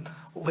acting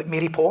like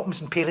Mary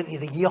Poppins and Parent of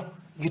the Year.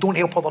 You don't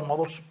help other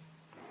mothers,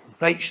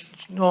 right?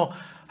 No,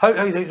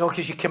 how you know?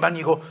 Because you come in,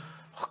 you go,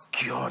 oh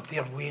God,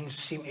 their wains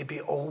seem to be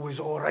always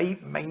all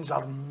right. Mine's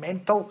are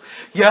mental.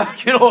 Yeah,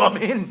 you know what I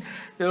mean.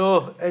 You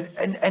know,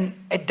 and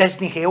it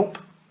doesn't help.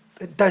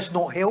 It does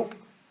not help,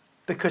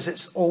 because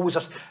it's always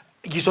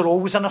you're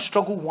always in a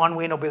struggle one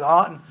way and about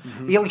that. And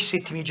Eilish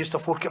said to me just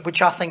before,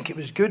 which I think it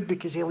was good,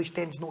 because Eilish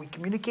tends not to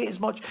communicate as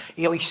much.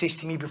 Eilish says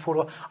to me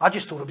before, I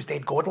just thought it was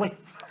dead godly.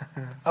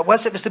 It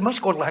was the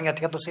most godly thing I'd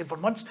heard her say for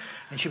months.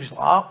 And she was like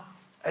that.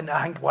 And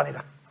I think one of the,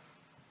 I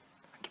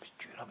think it was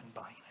Durham and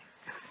Bay.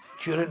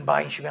 Durham and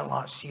Bay, and she went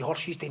like, see her,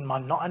 she's doing my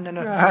nutting in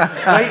it.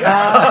 Right?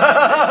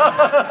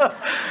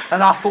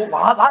 And I thought,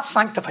 well, that's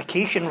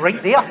sanctification right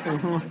there.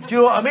 Do you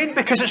know what I mean?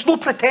 Because it's no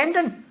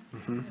pretending.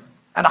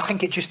 And I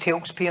think it just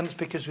helps parents,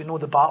 because we know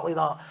the battle of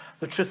that.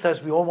 The truth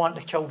is, we all want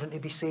the children to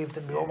be saved,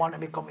 and we all want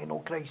them to come to know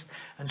Christ,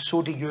 and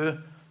so do you.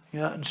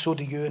 Yeah, and so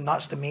do you, and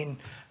that's the main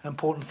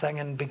important thing.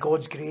 And by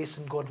God's grace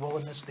and God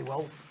willingness, they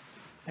will,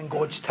 in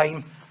God's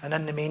time, and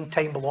in the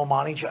meantime, we'll all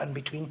manage it in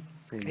between.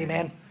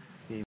 Amen.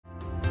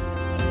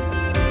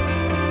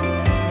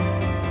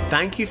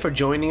 Thank you for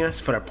joining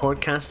us for our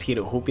podcast here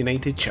at Hope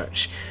United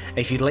Church.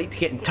 If you'd like to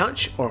get in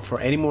touch or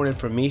for any more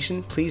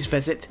information, please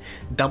visit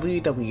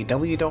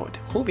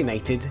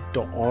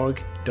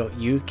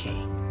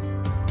www.hopeunited.org.uk.